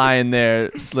kind of lying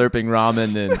there, slurping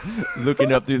ramen and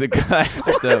looking up through the glass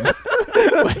at them,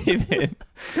 waving.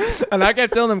 And I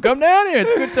kept telling them, come down here.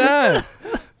 It's a good time.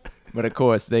 But, of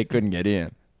course, they couldn't get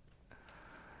in.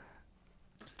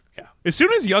 Yeah. As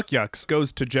soon as Yuck Yucks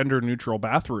goes to gender-neutral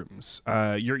bathrooms,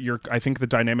 I think the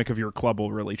dynamic of your club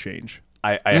will really change.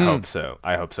 I hope so.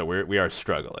 I hope so. We are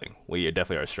struggling. We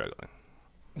definitely are struggling.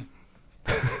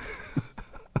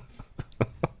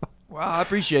 Well, I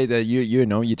appreciate that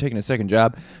you're taking a second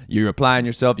job. You're applying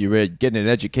yourself. You're getting an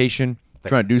education.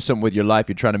 Trying to do something with your life.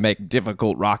 You're trying to make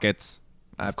difficult rockets.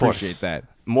 I appreciate that.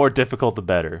 More difficult, the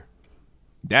better.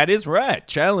 That is right.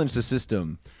 Challenge the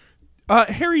system.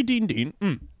 Harry Dean.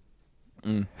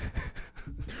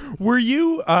 Were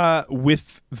you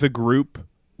with the group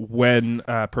when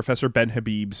Professor Ben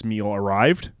Habib's meal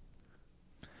arrived?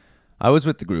 I was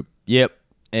with the group. Yep.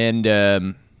 And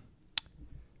to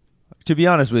be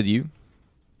honest with you,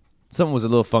 something was a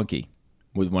little funky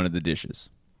with one of the dishes.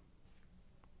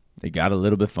 It got a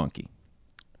little bit funky.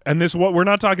 And we're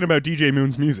not talking about DJ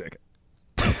Moon's music.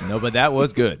 No, but that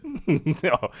was good.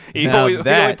 No, he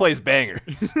only plays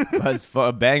bangers. Was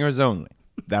bangers only.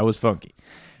 That was funky.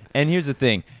 And here's the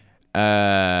thing.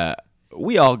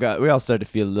 We all started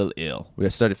to feel a little ill. We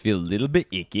started to feel a little bit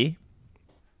icky.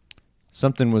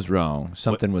 Something was wrong.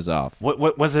 Something was off.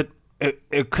 What was it?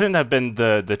 It couldn't have been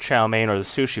the chow mein or the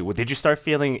sushi. Did you start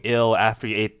feeling ill after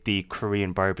you ate the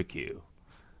Korean barbecue?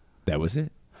 That was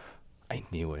it. I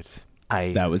knew it.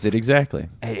 That was it exactly.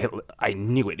 I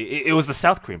knew it. It was the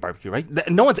South Korean barbecue, right?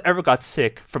 No one's ever got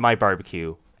sick from my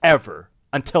barbecue, ever,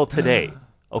 until today,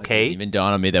 okay? It didn't even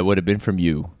dawn on me that would have been from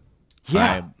you.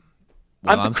 Yeah.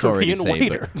 I'm sorry to say,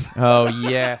 waiter. But, oh,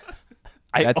 yes.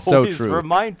 That's so true. I always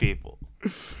remind people.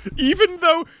 Even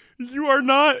though you are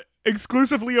not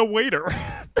exclusively a waiter.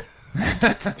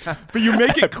 But you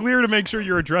make it clear to make sure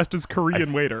you're addressed as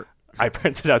Korean waiter. I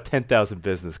printed out 10,000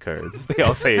 business cards.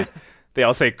 They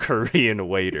all say Korean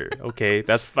waiter. Okay,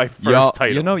 that's my first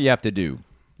title. You know what you have to do?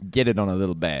 Get it on a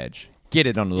little badge. Get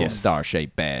it on a little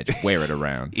star-shaped badge. Wear it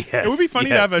around. Yes, It would be funny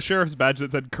to have a sheriff's badge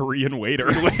that said Korean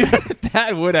waiter.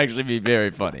 That would actually be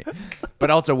very funny, but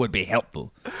also would be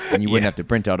helpful. And you wouldn't have to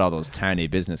print out all those tiny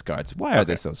business cards. Why are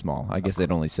they so small? I guess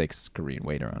they'd only say Korean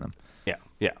waiter on them.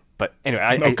 Yeah. But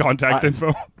anyway, No contact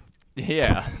info.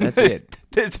 Yeah, that's it.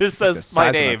 It just says The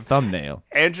my size of a name, thumbnail.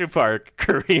 Andrew Park,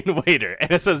 Korean waiter,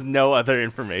 and it says no other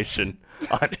information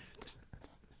on it.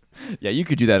 Yeah, you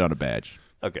could do that on a badge.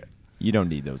 Okay. You don't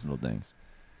need those little things.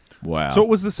 Wow. So it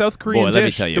was the South Korean Boy, let me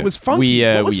dish tell you, that was funky.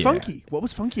 What was yeah. funky? What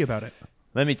was funky about it?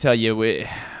 Let me tell you,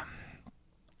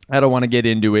 I don't want to get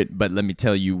into it, but let me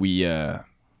tell you,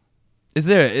 is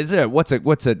there what's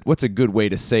a good way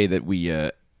to say that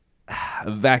we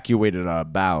evacuated our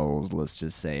bowels? Let's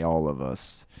just say all of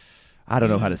us. I don't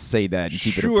know how to say that and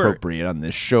keep it appropriate on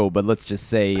this show, but let's just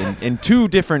say in two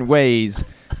different ways,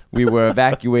 we were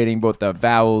evacuating both our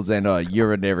bowels and our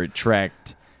urinary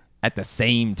tract at the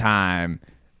same time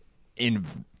in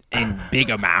big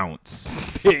amounts.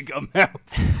 Big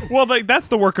amounts. Well, that's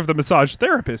the work of the massage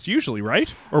therapist usually,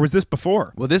 right? Or was this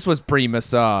before? Well, this was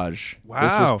pre-massage. Wow.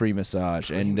 This was pre-massage.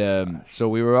 And so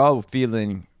we were all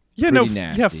feeling pretty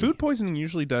nasty. Food poisoning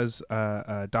usually does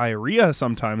diarrhea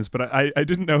sometimes, but I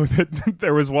didn't know that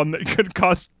there was one that could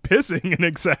cause pissing in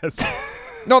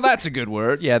excess. No, that's a good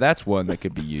word. Yeah, that's one that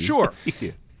could be used. Sure.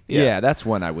 Yeah, that's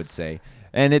one I would say.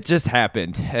 And it just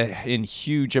happened in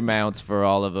huge amounts for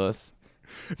all of us.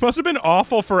 It must have been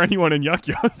awful for anyone in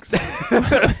Yuck Yucks.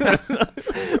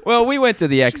 Well, we went to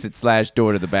the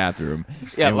exit/door to the bathroom.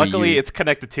 Yeah, and luckily it's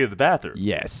connected to the bathroom.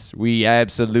 Yes, we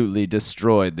absolutely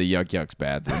destroyed the Yuck Yucks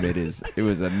bathroom. It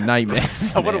was a nightmare.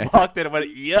 Someone walked in and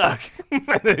went, yuck. And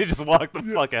then they just walked the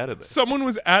fuck out of there. Someone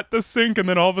was at the sink, and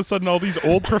then all of a sudden all these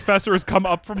old professors come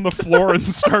up from the floor and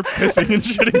start pissing and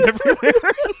shitting everywhere.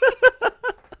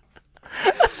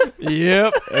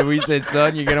 Yep. And we said,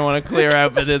 son, you're going to want to clear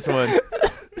out for this one.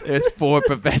 There's 4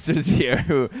 professors here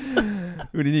who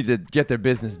need to get their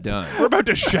business done. We're about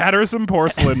to shatter some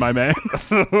porcelain, my man.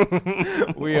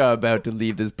 We are about to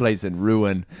leave this place in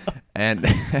ruin. And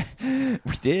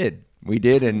we did. We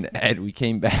did, and we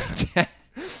came back.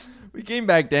 We came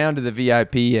back down to the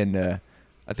VIP, and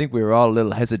I think we were all a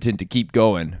little hesitant to keep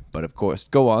going. But, of course,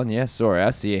 go on. Yes, sorry, I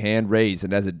see a hand raised,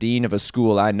 and as a dean of a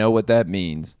school, I know what that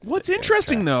means. What's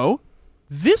interesting, though,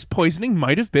 this poisoning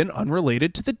might have been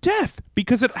unrelated to the death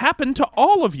because it happened to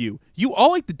all of you. You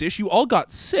all ate the dish. You all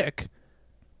got sick,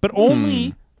 but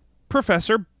only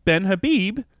Professor Ben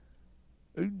Habib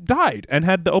died and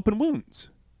had the open wounds.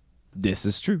 This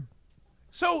is true.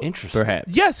 So, Interesting.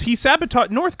 Perhaps. yes, he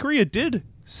sabotaged. North Korea did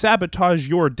sabotage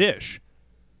your dish,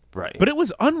 Right. but it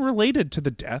was unrelated to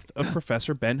the death of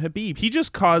Professor Ben Habib. He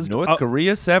just caused North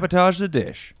Korea sabotaged the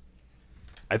dish.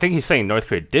 I think he's saying North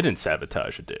Korea didn't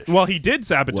sabotage a dish. Well, he did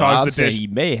sabotage Well, the dish. he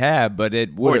may have, but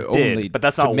it would Or did, only but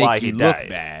that's to not make why you he look died.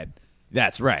 bad.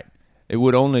 That's right. It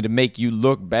would only to make you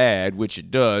look bad, which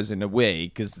it does in a way,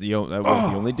 because that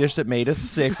was the only dish that made us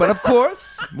sick. But of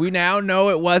course, we now know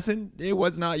it wasn't. It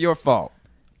was not your fault.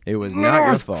 It was not your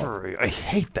North fault. Korea. I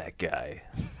hate that guy.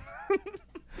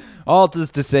 All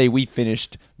just to say, we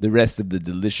finished the rest of the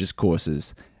delicious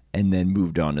courses and then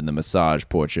moved on to the massage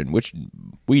portion, which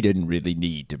we didn't really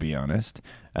need, to be honest.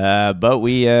 But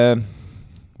we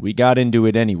got into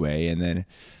it anyway, and then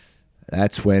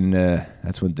that's when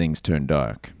things turned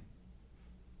dark.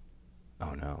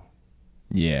 Oh, no.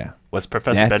 Yeah. Was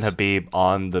Professor Ben Habib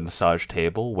on the massage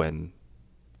table when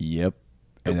Yep.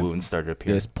 the And wounds started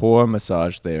appearing? This poor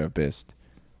massage therapist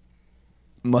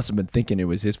must have been thinking it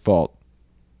was his fault.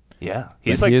 Yeah.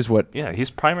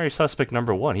 He's primary suspect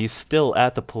number 1. He's still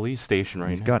at the police station right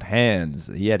now. He's got hands.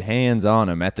 He had hands on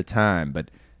him at the time,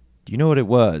 but do you know what it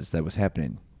was that was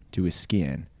happening to his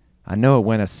skin? I know it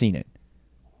when I seen it,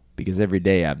 because every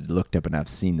day I've looked up and I've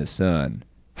seen the sun.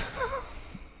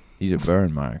 These are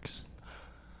burn marks.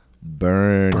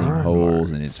 Burning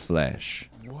holes in his flesh.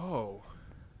 Whoa.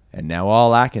 And now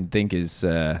all I can think is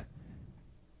there's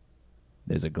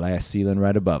a glass ceiling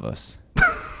right above us.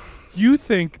 You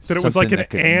think that it was like Something an that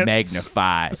could ant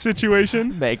magnify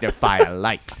situation? magnify a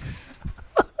light.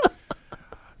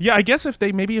 Yeah, I guess if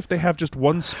they have just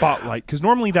one spotlight, because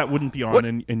normally that wouldn't be on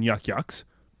in Yuck Yucks,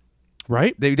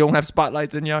 right? They don't have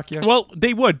spotlights in Yuck Yuck? Well,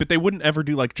 they would, but they wouldn't ever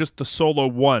do like just the solo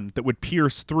one that would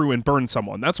pierce through and burn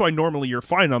someone. That's why normally you're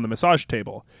fine on the massage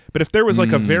table. But if there was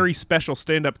like a very special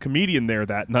stand-up comedian there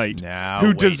that night Now, who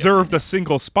wait a deserved a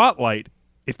single spotlight,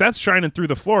 if that's shining through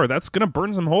the floor, that's going to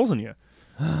burn some holes in you.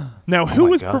 Now, who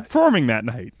was performing that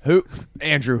night? Who?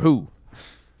 Andrew, who?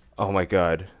 Oh, my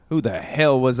God. Who the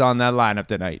hell was on that lineup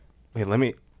tonight? Wait, let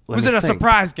me Was me it a think.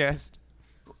 surprise guest?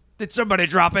 Did somebody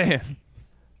drop in?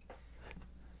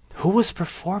 Who was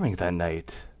performing that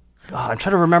night? I'm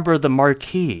trying to remember the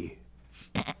marquee.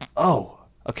 Oh,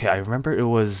 okay. I remember it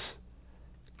was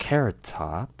Carrot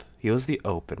Top. He was the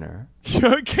opener.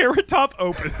 Carrot Top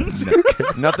opened.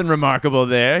 Nothing remarkable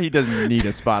there. He doesn't need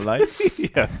a spotlight.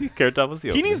 Yeah, Carrot Top was the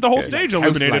opener. He needs the whole stage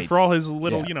illuminated lights. for all his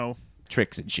little,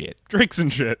 tricks and shit. Tricks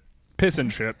and shit. Piss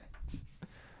and shit.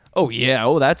 Oh, yeah.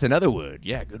 Oh, that's another word.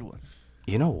 Yeah, good one.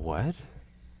 You know what?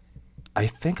 I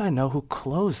think I know who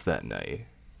closed that night.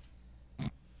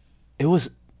 It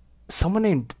was someone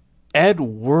named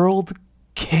Edward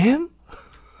Kim?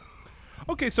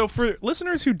 Okay, so for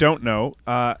listeners who don't know,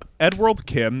 Edward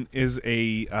Kim is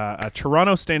a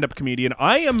Toronto stand-up comedian.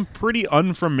 I am pretty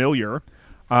unfamiliar.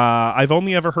 I've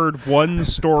only ever heard one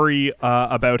story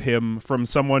about him from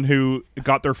someone who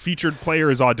got their featured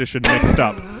players audition mixed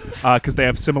up because they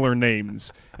have similar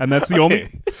names. And that's the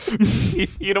only...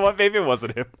 You know what? Maybe it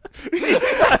wasn't him.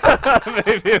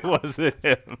 Maybe it wasn't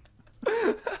him.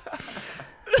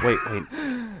 Wait.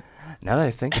 Now that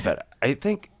I think about it, I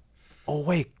think... Oh,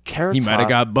 wait, Carrot Top... He might have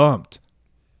got bumped.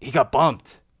 He got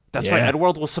bumped. That's Yeah. right.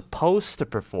 Edward was supposed to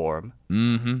perform.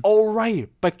 Mm-hmm. Oh, right.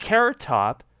 But Carrot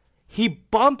Top, he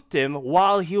bumped him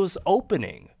while he was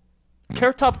opening.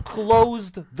 Carrot Top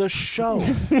closed the show.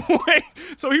 Wait,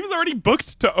 so he was already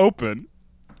booked to open.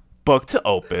 Booked to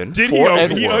open. Did for he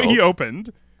open? Edward. He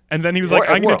opened. And then he was For like,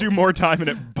 I'm going to Edward. do more time, and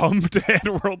it bumped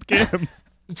Edward Kim.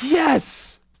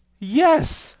 Yes.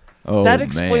 Oh, That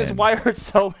explains man. why I heard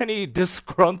so many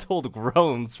disgruntled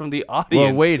groans from the audience.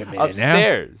 Well, wait a minute now.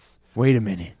 upstairs. Wait a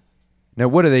minute. Now,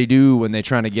 what do they do when they're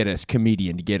trying to get a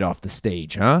comedian to get off the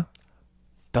stage, huh?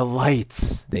 The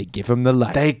lights. They give him the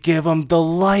light. They give him the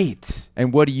light.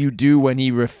 And what do you do when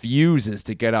he refuses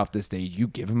to get off the stage? You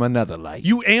give him another light.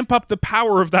 You amp up the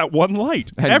power of that one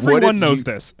light. And what Everyone if knows you-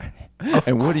 this.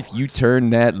 And what if you turn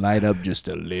that light up just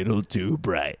a little too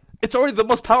bright? It's already the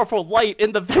most powerful light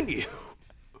in the venue.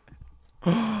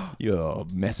 You're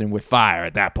messing with fire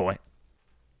at that point.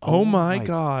 Oh my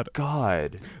God.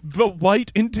 God. The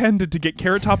light intended to get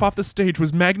Carrot Top off the stage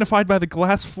was magnified by the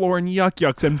glass floor and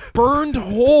yuck-yucks and burned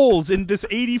holes in this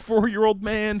 84-year-old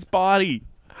man's body.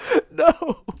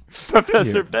 No.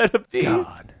 Professor Benedict.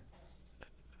 God.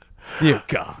 Dear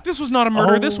God. This was not a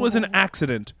murder. This was an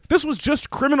accident. This was just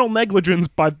criminal negligence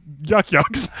by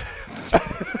yuck-yucks.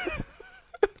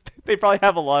 They probably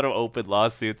have a lot of open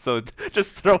lawsuits, so just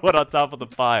throw it on top of the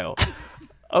pile.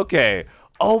 Okay.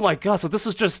 Oh my God. So this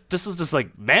is just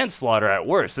like manslaughter at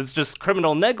worst. It's just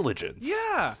criminal negligence.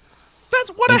 Yeah. That's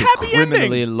what a And happy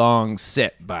criminally ending. long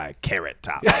set by Carrot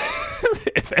Top.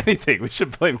 If anything, we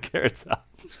should blame Carrot Top.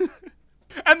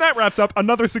 And that wraps up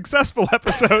another successful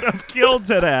episode of Killed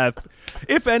to Death.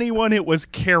 If anyone, it was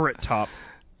Carrot Top.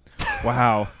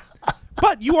 Wow.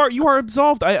 But you are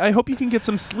absolved. I hope you can get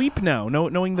some sleep now,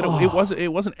 knowing that it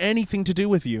wasn't anything to do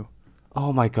with you.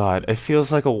 Oh my God. It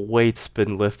feels like a weight's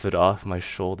been lifted off my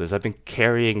shoulders. I've been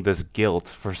carrying this guilt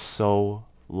for so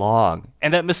long.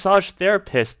 And that massage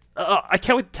therapist, I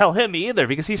can't tell him either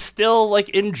because he's still like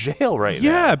in jail right now.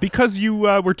 Yeah, because you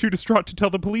were too distraught to tell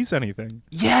the police anything.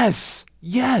 Yes.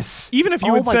 Even if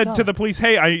you Oh had my said God. to the police,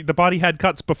 hey, the body had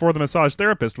cuts before the massage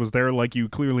therapist was there, like you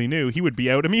clearly knew, he would be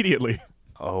out immediately.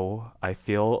 Oh, I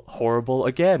feel horrible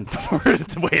again for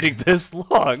waiting this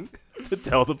long to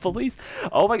tell the police.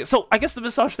 Oh my God. So I guess the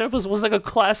massage therapist was like a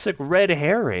classic red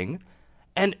herring,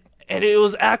 and it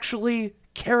was actually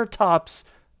Carrot Top's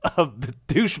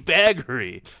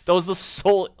douchebaggery. That was the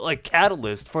sole like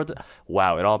catalyst for the.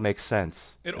 Wow, it all makes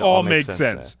sense. It all makes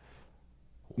sense.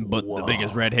 But the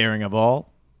biggest red herring of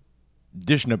all?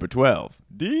 Dish number 12.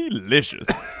 Delicious.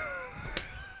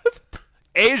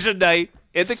 Asian night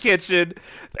in the kitchen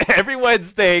every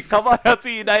Wednesday. Come on out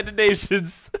to United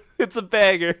Nations. It's a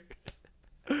banger.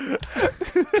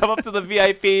 Come up to the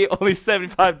VIP, only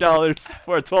 $75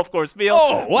 for a 12-course meal.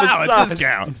 Oh, wow, a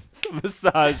discount.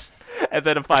 Massage, and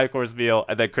then a 5-course meal,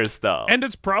 and then Crystal. And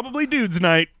it's probably dudes'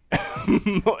 night.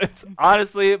 It's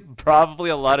honestly probably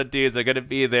a lot of dudes are going to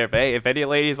be there. But hey, if any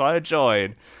ladies want to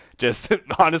join, just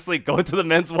honestly go into the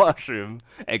men's washroom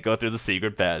and go through the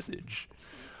secret passage.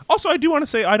 Also, I do want to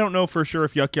say I don't know for sure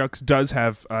if Yuck Yucks does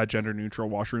have gender-neutral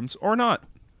washrooms or not.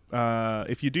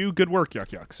 If you do, good work, Yuck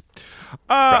Yucks.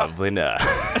 Probably not.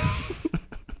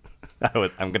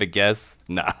 I'm going to guess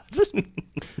not.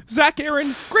 Zach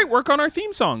Aaron, great work on our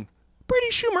theme song. Brady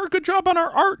Schumer, good job on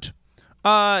our art.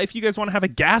 If you guys want to have a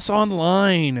gas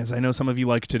online, as I know some of you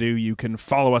like to do, you can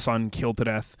follow us on Killed to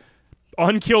Death.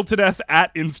 On Killed to Death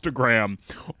at Instagram.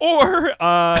 Or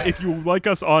if you like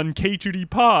us on K2D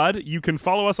Pod, you can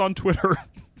follow us on Twitter.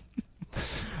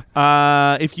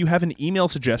 If you have an email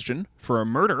suggestion for a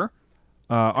murder,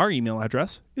 Our email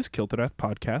address is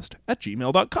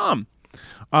killtodeathpodcast@gmail.com.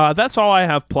 That's all I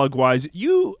have plug-wise.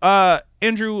 You,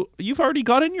 Andrew, you've already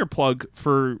got in your plug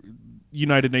for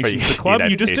United Nations, the club.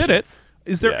 You just did it.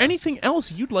 Is there anything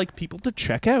else you'd like people to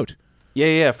check out?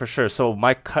 Yeah, for sure. So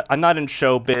I'm not in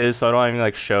showbiz, so I don't have any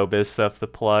like showbiz stuff to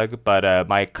plug. But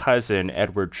my cousin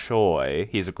Edward Choi,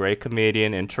 he's a great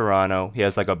comedian in Toronto. He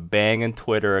has like a banging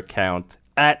Twitter account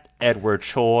at Edward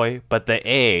Choi, but the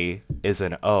A is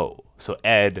an O. So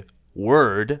Ed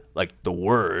Word, like the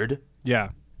word.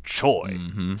 Yeah. Choi,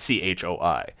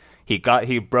 CHOI.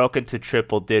 He broke into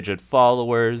triple-digit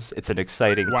followers. It's an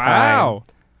exciting time.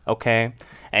 Okay.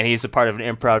 And he's a part of an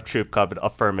improv troupe called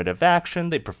Affirmative Action.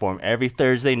 They perform every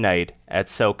Thursday night at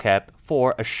SoCap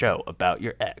for a show about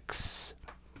your ex.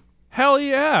 Hell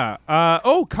yeah.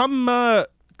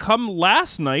 Come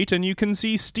last night and you can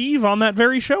see Steve on that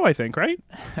very show, I think, right?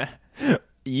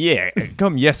 Yeah,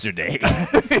 come yesterday.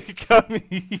 Come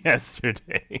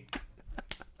yesterday.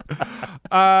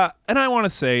 And I want to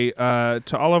say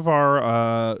to all of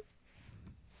our...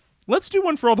 let's do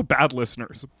one for all the bad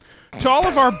listeners. To all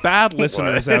of our bad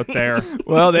listeners out there.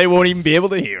 Well, they won't even be able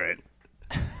to hear it.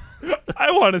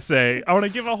 I want to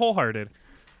give a wholehearted.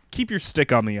 Keep your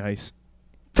stick on the ice.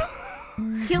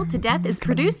 Killed to Death is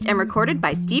produced and recorded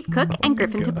by Steve Cook and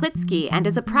Griffin Toplitsky and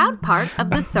is a proud part of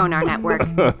the Sonar Network.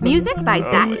 Music by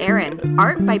Zach Aaron.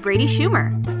 Art by Brady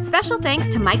Schumer. Special thanks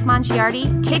to Mike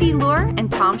Mongiardi, Katie Lure,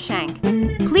 and Tom Shank.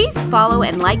 Please follow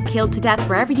and like Killed to Death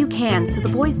wherever you can so the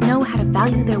boys know how to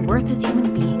value their worth as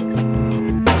human beings.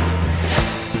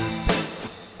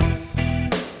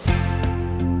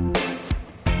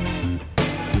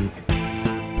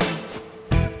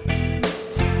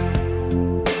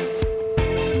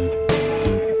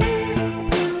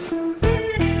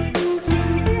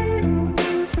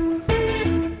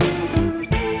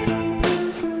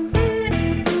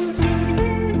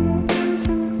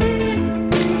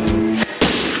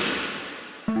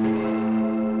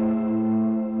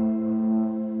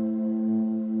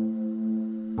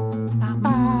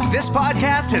 This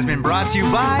podcast has been brought to you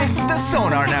by the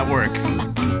Sonar Network.